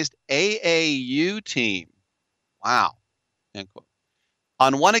organized AAU team." Wow. End quote.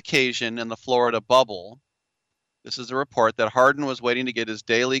 On one occasion in the Florida bubble, this is a report that Harden was waiting to get his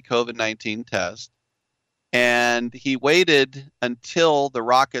daily COVID-19 test, and he waited until the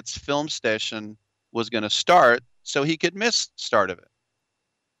Rockets film session was going to start so he could miss start of it.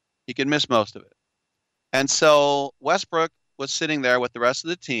 He could miss most of it. And so Westbrook was sitting there with the rest of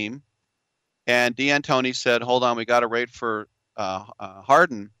the team, and D'Antoni said, "Hold on, we got to wait for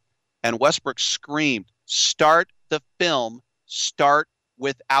Harden." And Westbrook screamed, "Start the film, start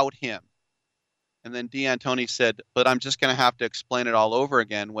without him." And then D'Antoni said, "But I'm just going to have to explain it all over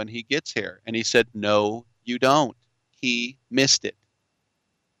again when he gets here." And he said, "No, you don't. He missed it."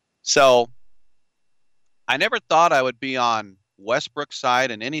 So I never thought I would be on Westbrook's side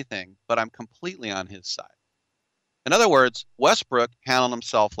in anything, but I'm completely on his side. In other words, Westbrook handled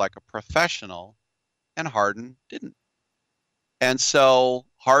himself like a professional, and Harden didn't. And so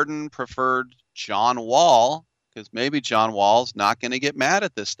Harden preferred John Wall, because maybe John Wall's not going to get mad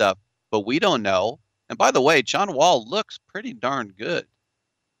at this stuff, but we don't know. And by the way, John Wall looks pretty darn good.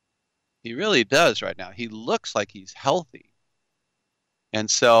 He really does right now. He looks like he's healthy.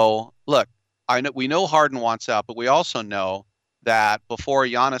 And so, look, we know Harden wants out, but we also know that before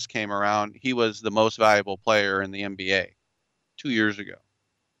Giannis came around, he was the most valuable player in the NBA 2 years ago.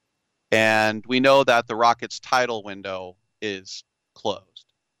 And we know that the Rockets' title window is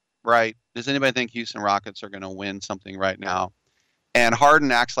closed, right? Does anybody think Houston Rockets are going to win something right now? And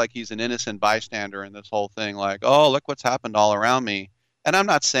Harden acts like he's an innocent bystander in this whole thing, like, "Oh, look what's happened all around me." And I'm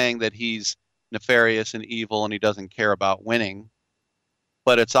not saying that he's nefarious and evil and he doesn't care about winning,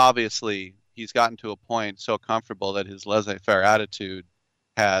 but it's obviously he's gotten to a point so comfortable that his laissez-faire attitude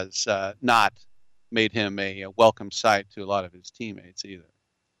has not made him a welcome sight to a lot of his teammates either.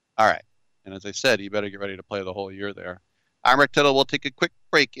 All right. And as I said, you better get ready to play the whole year there. I'm Rick Tittle. We'll take a quick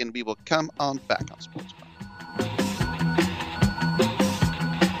break and we will come on back on Sports Talk.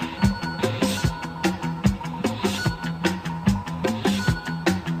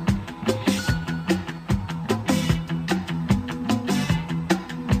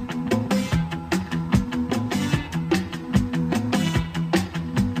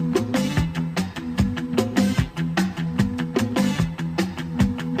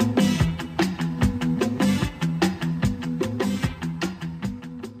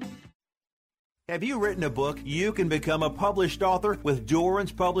 Have you written a book? You can become a published author with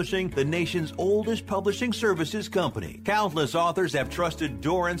Dorrance Publishing, the nation's oldest publishing services company. Countless authors have trusted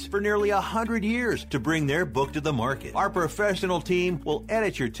Dorrance for nearly 100 years to bring their book to the market. Our professional team will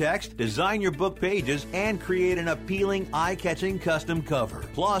edit your text, design your book pages, and create an appealing, eye-catching custom cover.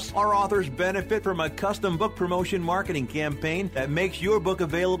 Plus, our authors benefit from a custom book promotion marketing campaign that makes your book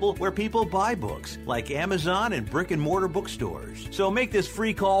available where people buy books, like Amazon and brick-and-mortar bookstores. So make this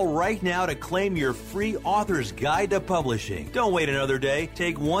free call right now to claim your free author's guide to publishing. Don't wait another day.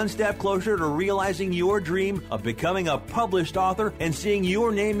 Take one step closer to realizing your dream of becoming a published author and seeing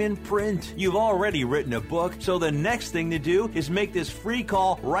your name in print. You've already written a book, so the next thing to do is make this free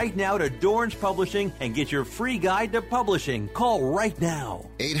call right now to Dorrance Publishing and get your free guide to publishing. Call right now.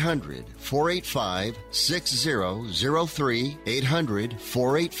 800-485-6003.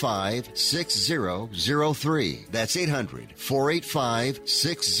 800-485-6003. That's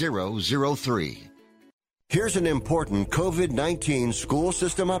 800-485-6003. Here's an important COVID-19 school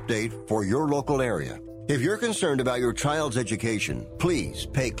system update for your local area. If you're concerned about your child's education, please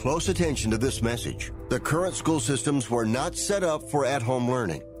pay close attention to this message. The current school systems were not set up for at-home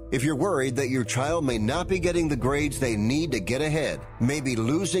learning. If you're worried that your child may not be getting the grades they need to get ahead, may be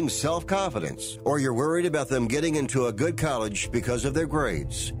losing self-confidence, or you're worried about them getting into a good college because of their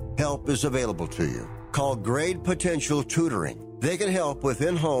grades, help is available to you. Call Grade Potential Tutoring. They can help with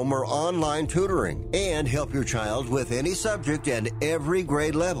in-home or online tutoring and help your child with any subject and every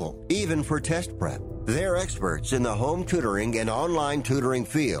grade level, even for test prep. They're experts in the home tutoring and online tutoring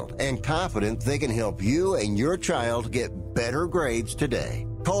field and confident they can help you and your child get better grades today.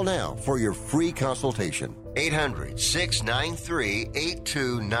 Call now for your free consultation.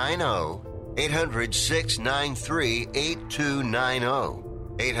 800-693-8290.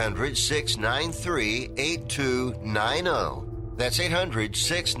 800-693-8290. 800-693-8290. That's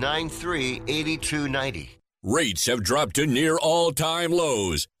 800-693-8290. Rates have dropped to near all-time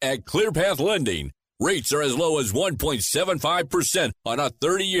lows. At ClearPath Lending, rates are as low as 1.75% on a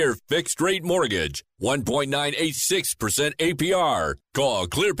 30-year fixed-rate mortgage, 1.986% APR. Call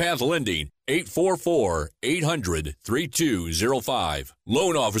ClearPath Lending, 844-800-3205.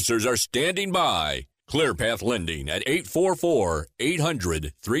 Loan officers are standing by. ClearPath Lending at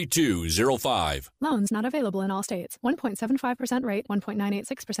 844-800-3205. Loans not available in all states. 1.75% rate,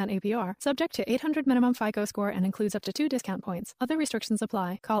 1.986% APR. Subject to 800 minimum FICO score and includes up to 2 discount points. Other restrictions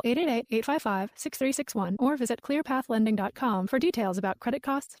apply. Call 888-855-6361 or visit clearpathlending.com for details about credit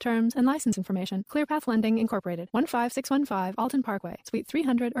costs, terms, and license information. ClearPath Lending Incorporated, 15615 Alton Parkway, Suite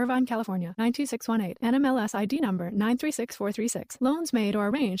 300, Irvine, California, 92618. NMLS ID number 936436. Loans made or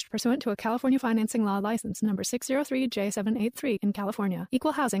arranged pursuant to a California financing law license number 603J783 in California.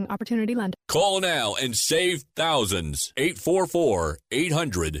 Equal housing opportunity lender. Call now and save thousands.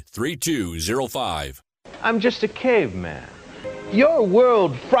 844-800-3205. I'm just a caveman. Your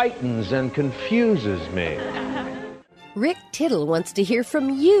world frightens and confuses me. Rick Tittle wants to hear from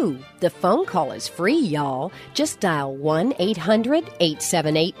you. The phone call is free, y'all. Just dial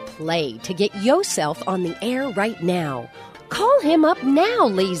 1-800-878-PLAY to get yourself on the air right now. Call him up now,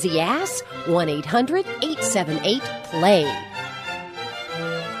 lazy ass. 1-800-878-PLAY.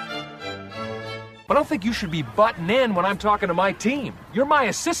 I don't think you should be butting in when I'm talking to my team. You're my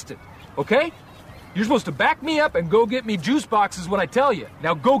assistant, okay? You're supposed to back me up and go get me juice boxes when I tell you.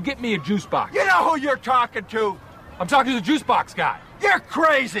 Now go get me a juice box. You know who you're talking to? I'm talking to the juice box guy. You're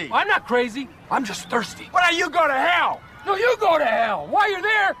crazy. I'm not crazy. I'm just thirsty. Why don't you go to hell? No, you go to hell. While you're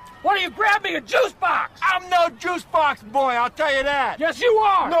there, why don't you grab me a juice box? I'm no juice box boy, I'll tell you that. Yes, you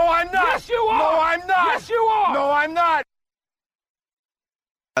are. No, I'm not. Yes, you are. No, I'm not. Yes, you are. No, I'm not.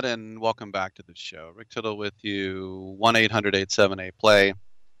 And welcome back to the show. Rick Tittle with you, 1-800-878-PLAY.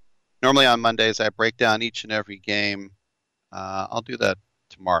 Normally on Mondays, I break down each and every game. I'll do that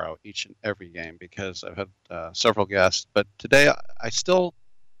tomorrow, each and every game, because I've had several guests. But today, I still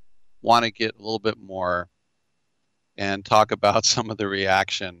want to get a little bit more and talk about some of the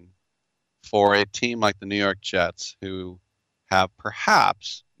reaction for a team like the New York Jets, who have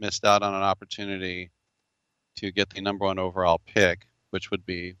perhaps missed out on an opportunity to get the number 1 overall pick, which would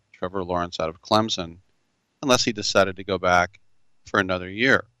be Trevor Lawrence out of Clemson, unless he decided to go back for another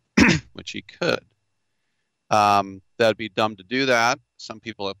year, which he could. That'd be dumb to do that. Some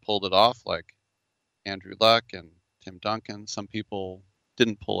people have pulled it off, like Andrew Luck and Tim Duncan. Some people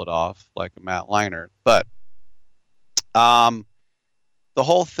didn't pull it off, like Matt Leinart. But the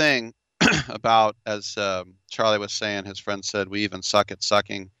whole thing about, as Charlie was saying, his friend said, we even suck at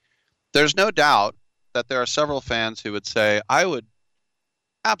sucking. There's no doubt that there are several fans who would say, I would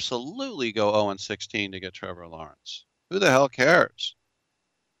absolutely go 0-16 to get Trevor Lawrence. Who the hell cares?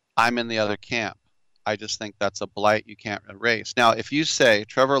 I'm in the other camp. I just think that's a blight you can't erase. Now, if you say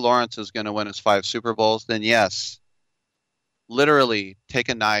Trevor Lawrence is going to win his 5 Super Bowls, then yes, literally take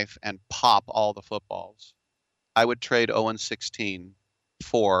a knife and pop all the footballs. I would trade 0-16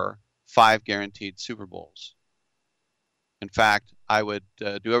 for 5 guaranteed Super Bowls. In fact, I would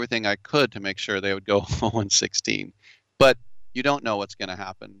do everything I could to make sure they would go 0-16. But you don't know what's going to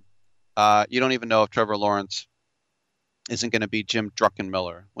happen. You don't even know if Trevor Lawrence isn't going to be Jim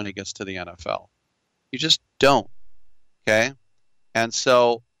Druckenmiller when he gets to the NFL. You just don't. Okay? And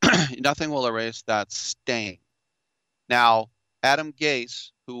so nothing will erase that stain. Now, Adam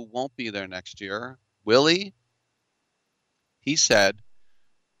Gase, who won't be there next year, will he? He said,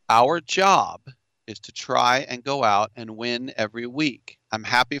 our job is to try and go out and win every week. I'm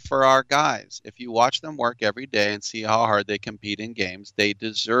happy for our guys. If you watch them work every day and see how hard they compete in games, they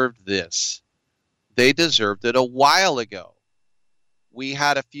deserved this. They deserved it a while ago. We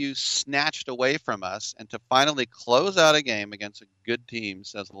had a few snatched away from us, and to finally close out a game against a good team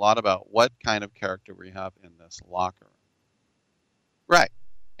says a lot about what kind of character we have in this locker room. Right.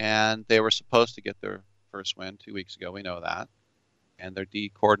 And they were supposed to get their first win 2 weeks ago. We know that. And their D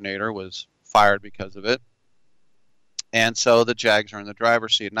coordinator was fired because of it. And so the Jags are in the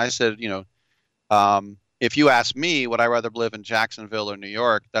driver's seat. And I said, if you ask me, would I rather live in Jacksonville or New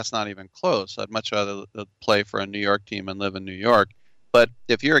York? That's not even close. I'd much rather play for a New York team and live in New York. But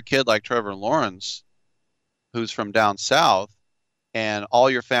if you're a kid like Trevor Lawrence, who's from down south, and all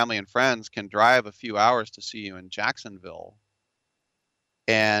your family and friends can drive a few hours to see you in Jacksonville,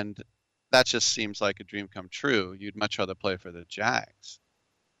 and that just seems like a dream come true, you'd much rather play for the Jags,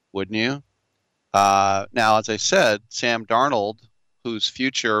 wouldn't you? Now, as I said, Sam Darnold, whose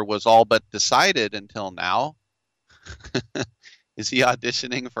future was all but decided until now, is he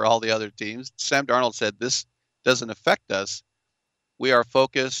auditioning for all the other teams? Sam Darnold said, this doesn't affect us. We are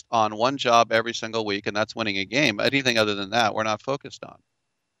focused on one job every single week, and that's winning a game. Anything other than that, we're not focused on.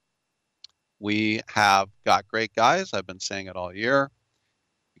 We have got great guys. I've been saying it all year.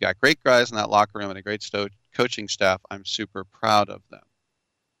 We got great guys in that locker room and a great coaching staff. I'm super proud of them.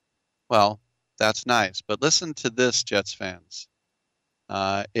 Well, that's nice. But listen to this, Jets fans.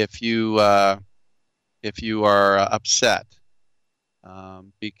 If you are upset,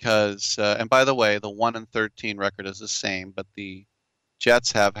 because and by the way, the 1-13 record is the same, but the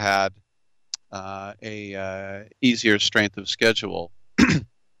Jets have had a easier strength of schedule,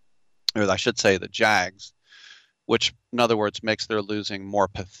 or I should say the Jags, which, in other words, makes their losing more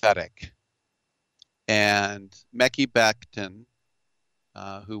pathetic. And Mekhi Becton,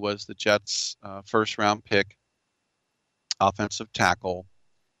 who was the Jets' first-round pick, offensive tackle,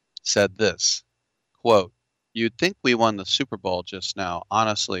 said this, quote, "You'd think we won the Super Bowl just now,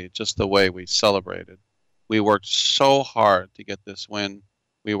 honestly, just the way we celebrated. We worked so hard to get this win.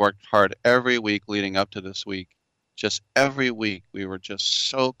 We worked hard every week leading up to this week. Just every week we were just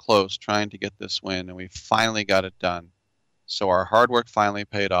so close trying to get this win, and we finally got it done. So our hard work finally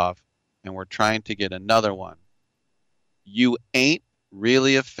paid off, and we're trying to get another one. You ain't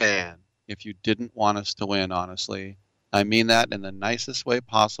really a fan if you didn't want us to win, honestly. I mean that in the nicest way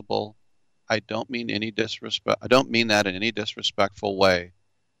possible. I don't mean that in any disrespectful way.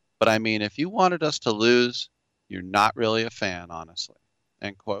 But I mean, if you wanted us to lose, you're not really a fan, honestly."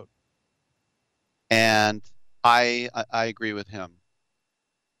 End quote. And I agree with him.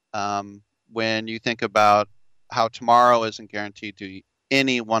 When you think about how tomorrow isn't guaranteed to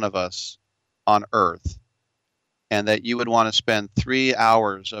any one of us on Earth, and that you would want to spend 3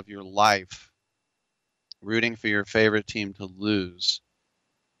 hours of your life rooting for your favorite team to lose.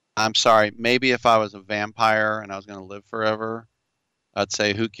 I'm sorry, maybe if I was a vampire and I was going to live forever, I'd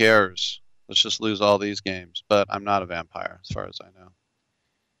say, who cares? Let's just lose all these games. But I'm not a vampire, as far as I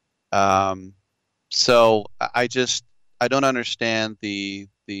know. So I don't understand the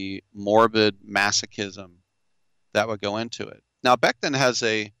morbid masochism that would go into it. Now, Becton has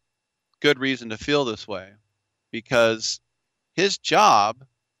a good reason to feel this way, because his job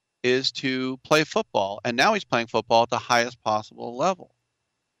is to play football, and now he's playing football at the highest possible level.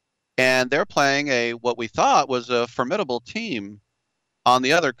 And they're playing what we thought was a formidable team on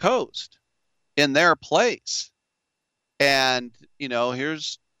the other coast in their place. And,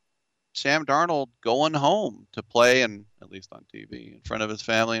 here's Sam Darnold going home to play, and at least on TV, in front of his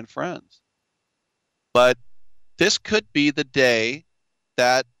family and friends. But this could be the day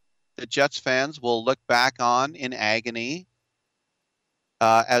that the Jets fans will look back on in agony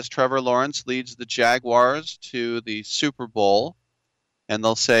as Trevor Lawrence leads the Jaguars to the Super Bowl. And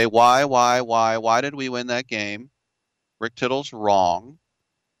they'll say, why did we win that game? Rick Tittle's wrong.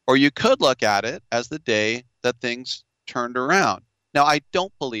 Or you could look at it as the day that things turned around. Now, I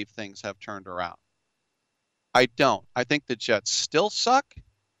don't believe things have turned around. I don't. I think the Jets still suck,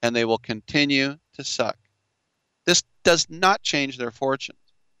 and they will continue to suck. This does not change their fortunes.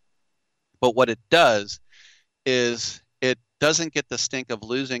 But what it does is it doesn't get the stink of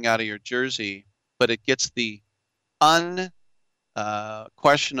losing out of your jersey, but it gets the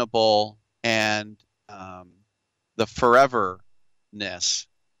questionable and the foreverness,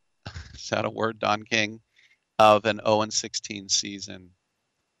 is that a word, Don King, of an 0-16 season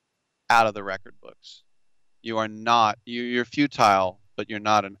out of the record books. You're futile, but you're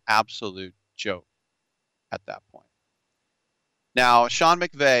not an absolute joke at that point. Now, Sean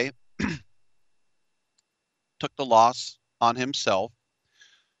McVay took the loss on himself.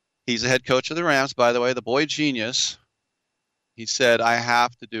 He's the head coach of the Rams, by the way, the boy genius. He said, I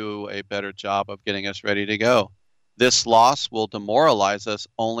have to do a better job of getting us ready to go. This loss will demoralize us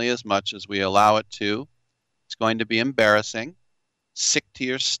only as much as we allow it to. It's going to be embarrassing, sick to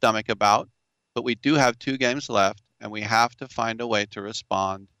your stomach about, but we do have 2 games left, and we have to find a way to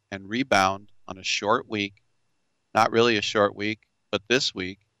respond and rebound on a short week. Not really a short week, but this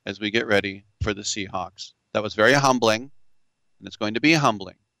week as we get ready for the Seahawks. That was very humbling, and it's going to be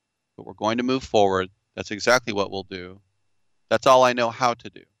humbling, but we're going to move forward. That's exactly what we'll do. That's all I know how to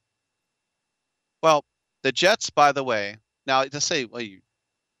do. Well, the Jets, by the way, now to say, well, you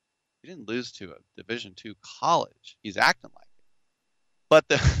didn't lose to a Division II college. He's acting like it. But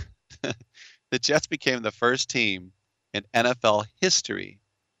the Jets became the first team in NFL history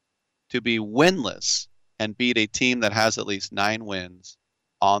to be winless and beat a team that has at least 9 wins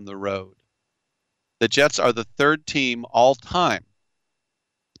on the road. The Jets are the 3rd team all time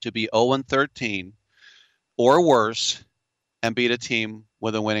to be 0-13 or worse and beat a team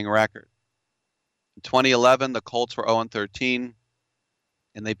with a winning record. In 2011, the Colts were 0-13,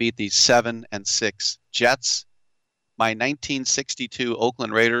 and they beat the 7-6 Jets. My 1962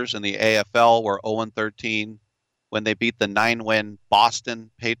 Oakland Raiders in the AFL were 0-13 when they beat the 9-win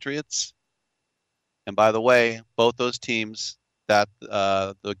Boston Patriots. And by the way, both those teams,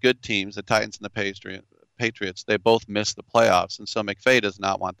 the good teams, the Titans and the Patriots, they both missed the playoffs. And so McVay does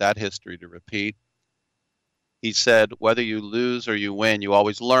not want that history to repeat. He said, whether you lose or you win, you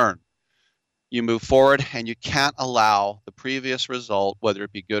always learn. You move forward, and you can't allow the previous result, whether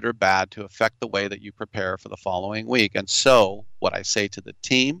it be good or bad, to affect the way that you prepare for the following week. And so what I say to the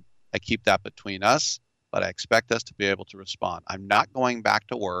team, I keep that between us, but I expect us to be able to respond. I'm not going back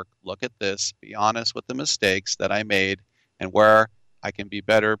to work. Look at this. Be honest with the mistakes that I made and where I can be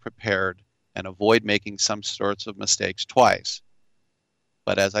better prepared and avoid making some sorts of mistakes twice.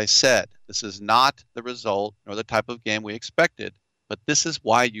 But as I said, this is not the result nor the type of game we expected, but this is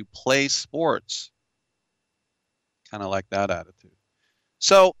why you play sports. Kind of like that attitude.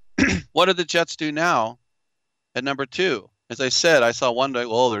 So what do the Jets do now at number 2? As I said, I saw one day,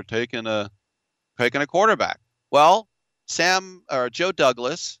 well, they're taking a quarterback. Well, Joe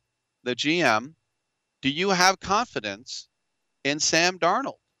Douglas, the GM, do you have confidence in Sam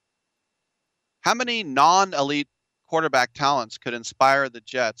Darnold? How many non-elite quarterback talents could inspire the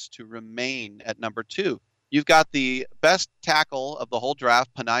Jets to remain at number 2? You've got the best tackle of the whole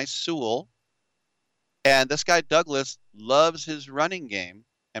draft, Penei Sewell, and this guy Douglas loves his running game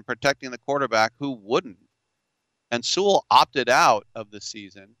and protecting the quarterback. Who wouldn't? And Sewell opted out of the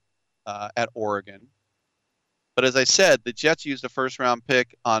season at Oregon. But as I said, the Jets used a first-round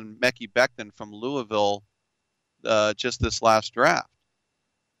pick on Mekhi Becton from Louisville just this last draft.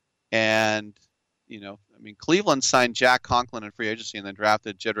 And, Cleveland signed Jack Conklin in free agency and then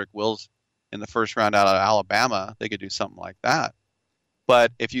drafted Jedrick Wills in the first round out of Alabama. They could do something like that.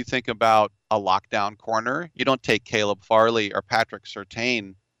 But if you think about a lockdown corner, you don't take Caleb Farley or Patrick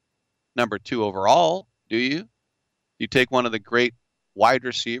Surtain number 2 overall, do you? You take one of the great wide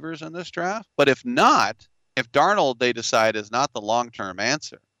receivers in this draft. But if not, if Darnold, they decide, is not the long-term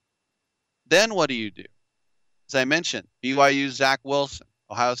answer, then what do you do? As I mentioned, BYU's Zach Wilson,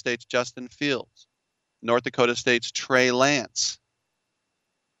 Ohio State's Justin Fields, North Dakota State's Trey Lance,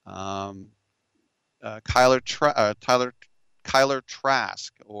 Kyler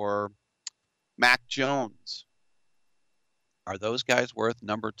Trask, or Mac Jones. Are those guys worth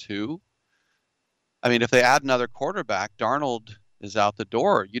number 2? I mean, if they add another quarterback, Darnold is out the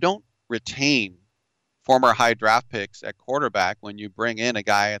door. You don't retain former high draft picks at quarterback when you bring in a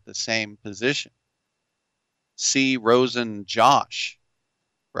guy at the same position. See Rosen Josh,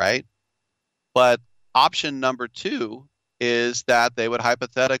 right? But option number 2 is that they would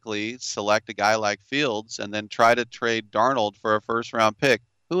hypothetically select a guy like Fields and then try to trade Darnold for a first-round pick.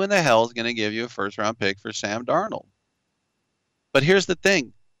 Who in the hell is going to give you a first-round pick for Sam Darnold? But here's the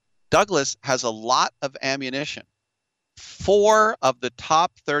thing. Douglas has a lot of ammunition. 4 of the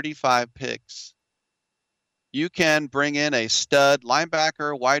top 35 picks. You can bring in a stud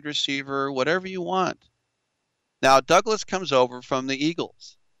linebacker, wide receiver, whatever you want. Now, Douglas comes over from the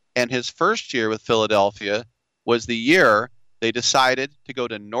Eagles, and his first year with Philadelphia was the year they decided to go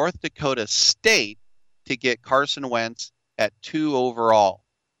to North Dakota State to get Carson Wentz at 2 overall.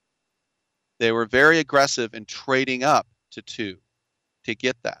 They were very aggressive in trading up to 2 to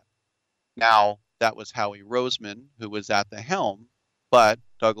get that. Now, that was Howie Roseman, who was at the helm, but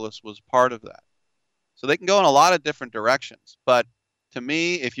Douglas was part of that. So they can go in a lot of different directions. But to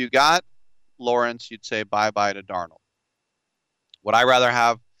me, if you got Lawrence, you'd say bye-bye to Darnold. Would I rather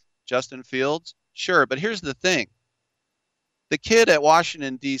have Justin Fields? Sure, but here's the thing. The kid at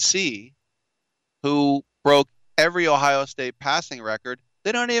Washington, D.C., who broke every Ohio State passing record,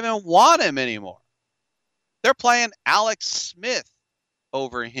 they don't even want him anymore. They're playing Alex Smith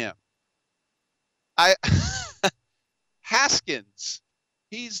over him. Haskins,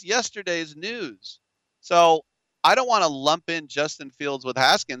 he's yesterday's news. So I don't want to lump in Justin Fields with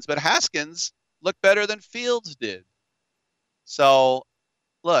Haskins, but Haskins looked better than Fields did. So,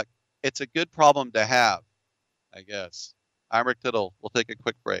 look, it's a good problem to have, I guess. I'm Rick Tittle. We'll take a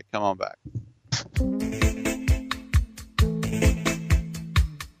quick break. Come on back.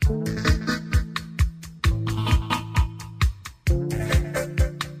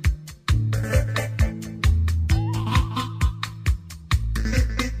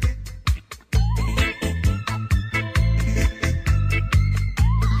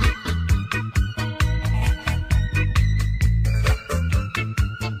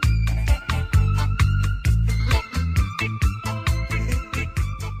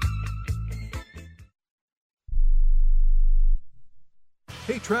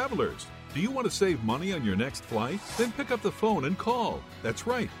 travelers, do you want to save money on your next flight? Then pick up the phone and call. That's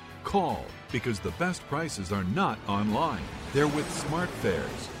right, call, because the best prices are not online. They're with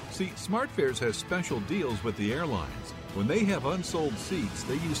SmartFares. See, SmartFares has special deals with the airlines. When they have unsold seats,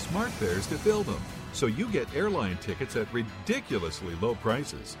 they use SmartFares to fill them. So you get airline tickets at ridiculously low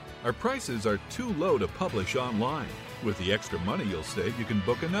prices. Our prices are too low to publish online. With the extra money you'll save, you can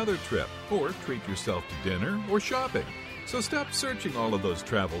book another trip or treat yourself to dinner or shopping. So stop searching all of those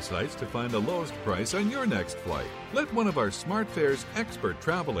travel sites to find the lowest price on your next flight. Let one of our SmartFares expert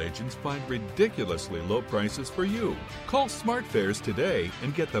travel agents find ridiculously low prices for you. Call SmartFares today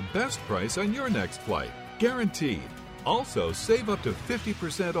and get the best price on your next flight. Guaranteed. Also, save up to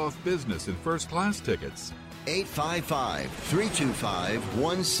 50% off business and first-class tickets.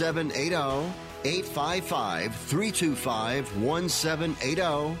 855-325-1780.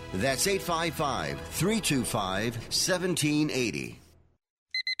 855-325-1780. That's 855-325-1780.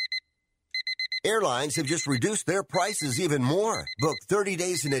 Airlines have just reduced their prices even more. Book 30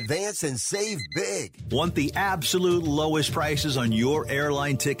 days in advance and save big. Want the absolute lowest prices on your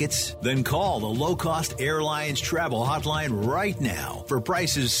airline tickets? Then call the Low Cost Airlines Travel Hotline right now. For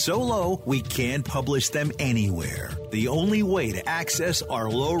prices so low, we can't publish them anywhere. The only way to access our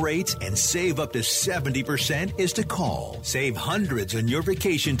low rates and save up to 70% is to call. Save hundreds on your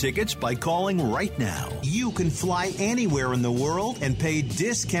vacation tickets by calling right now. You can fly anywhere in the world and pay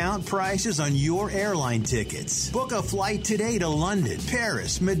discount prices on your airline tickets. Book a flight today to London,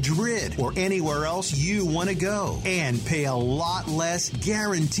 Paris, Madrid, or anywhere else you want to go. And pay a lot less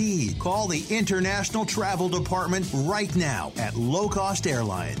guaranteed. Call the International Travel Department right now at Low Cost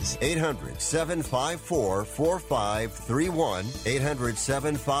Airlines. 800-754-4531.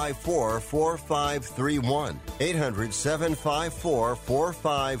 800-754-4531.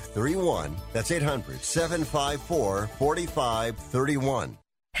 800-754-4531. That's 800-754-4531.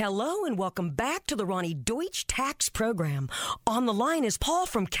 Hello and welcome back to the Ronnie Deutsch Tax Program. On the line is Paul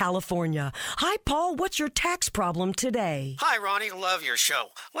from California. Hi, Paul. What's your tax problem today? Hi, Ronnie. Love your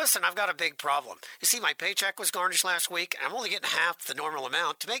show. Listen, I've got a big problem. You see, my paycheck was garnished last week, and I'm only getting half the normal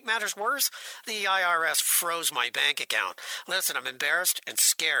amount. To make matters worse, the IRS froze my bank account. Listen, I'm embarrassed and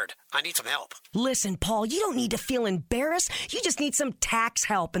scared. I need some help. Listen, Paul, you don't need to feel embarrassed. You just need some tax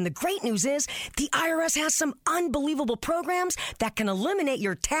help. And the great news is the IRS has some unbelievable programs that can eliminate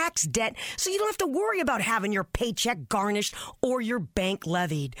your tax debt so you don't have to worry about having your paycheck garnished or your bank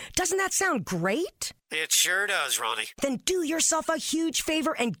levied. Doesn't that sound great? It sure does, Ronnie. Then do yourself a huge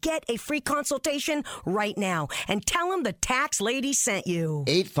favor and get a free consultation right now and tell them the tax lady sent you.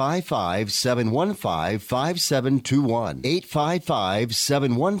 855-715-5721.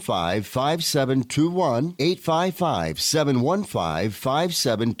 855-715-5721.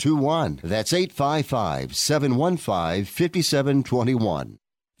 855-715-5721. That's 855-715-5721.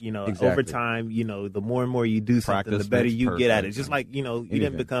 You know, Exactly. over time, you know, the more and more you do something, Practice the better makes you get at it. perfect. Just like, you know, you Anything.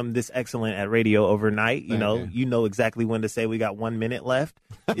 didn't become this excellent at radio overnight. You Thank know exactly when to say we got 1 minute left.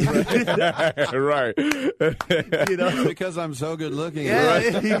 Right. You know? Because I'm so good looking. Yeah,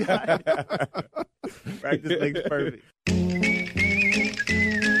 Right. you got it. Practice makes perfect.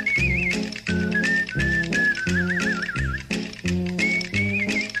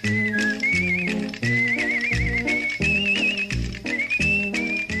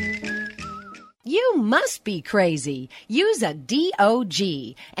 You must be crazy. Use a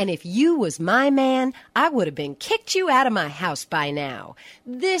DOG. And if you was my man, I would have been kicked you out of my house by now.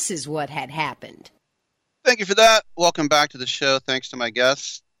 This is what had happened. Thank you for that. Welcome back to the show. Thanks to my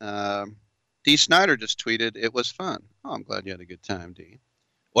guests. Dee Snider just tweeted, it was fun. Oh, I'm glad you had a good time, Dee.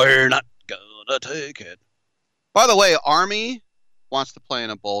 We're not gonna take it. By the way, Army wants to play in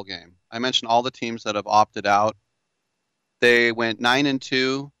a bowl game. I mentioned all the teams that have opted out. They went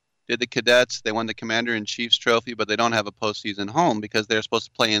 9-2, did the Cadets. They won the Commander-in-Chief's trophy, but they don't have a postseason home because they're supposed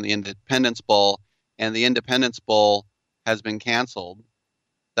to play in the Independence Bowl, and the Independence Bowl has been canceled.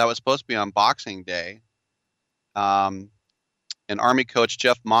 That was supposed to be on Boxing Day. And Army coach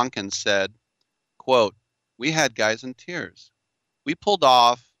Jeff Monken said, quote, "We had guys in tears. We pulled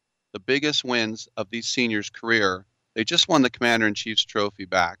off the biggest wins of these seniors' career. They just won the Commander-in-Chief's trophy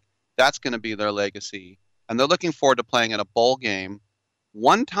back. That's going to be their legacy. And they're looking forward to playing in a bowl game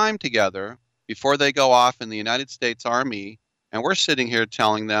one time together before they go off in the United States Army. And we're sitting here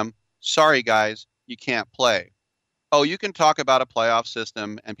telling them, sorry, guys, you can't play. Oh, you can talk about a playoff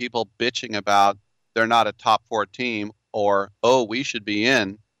system and people bitching about they're not a top 4 team or, oh, we should be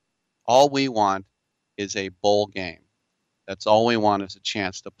in. All we want is a bowl game. That's all we want is a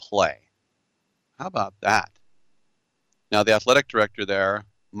chance to play. How about that? Now, the athletic director there,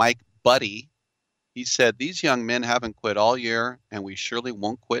 Mike Buddy, He said, "These young men haven't quit all year, and we surely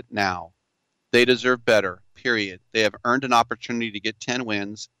won't quit now. They deserve better, period. They have earned an opportunity to get 10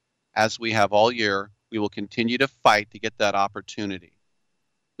 wins. As we have all year, we will continue to fight to get that opportunity."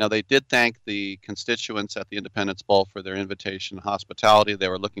 Now, they did thank the constituents at the Independence Bowl for their invitation and hospitality. They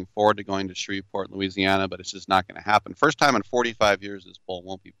were looking forward to going to Shreveport, Louisiana, but it's just not going to happen. First time in 45 years this bowl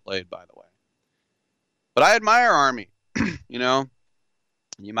won't be played, by the way. But I admire Army. You know,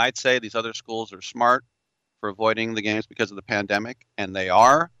 you might say these other schools are smart for avoiding the games because of the pandemic, and they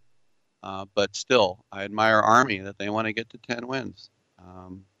are. But still, I admire Army that they want to get to 10 wins.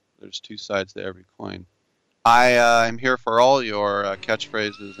 There's two sides to every coin. I am here for all your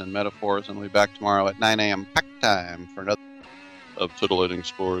catchphrases and metaphors, and we'll be back tomorrow at 9 a.m. pack time for another of Titillating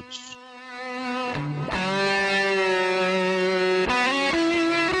Sports.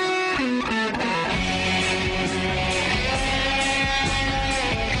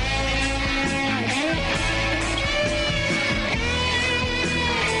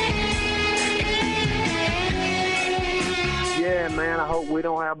 Yeah, man, I hope we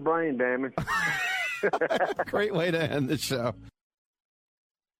don't have brain damage. Great way to end the show.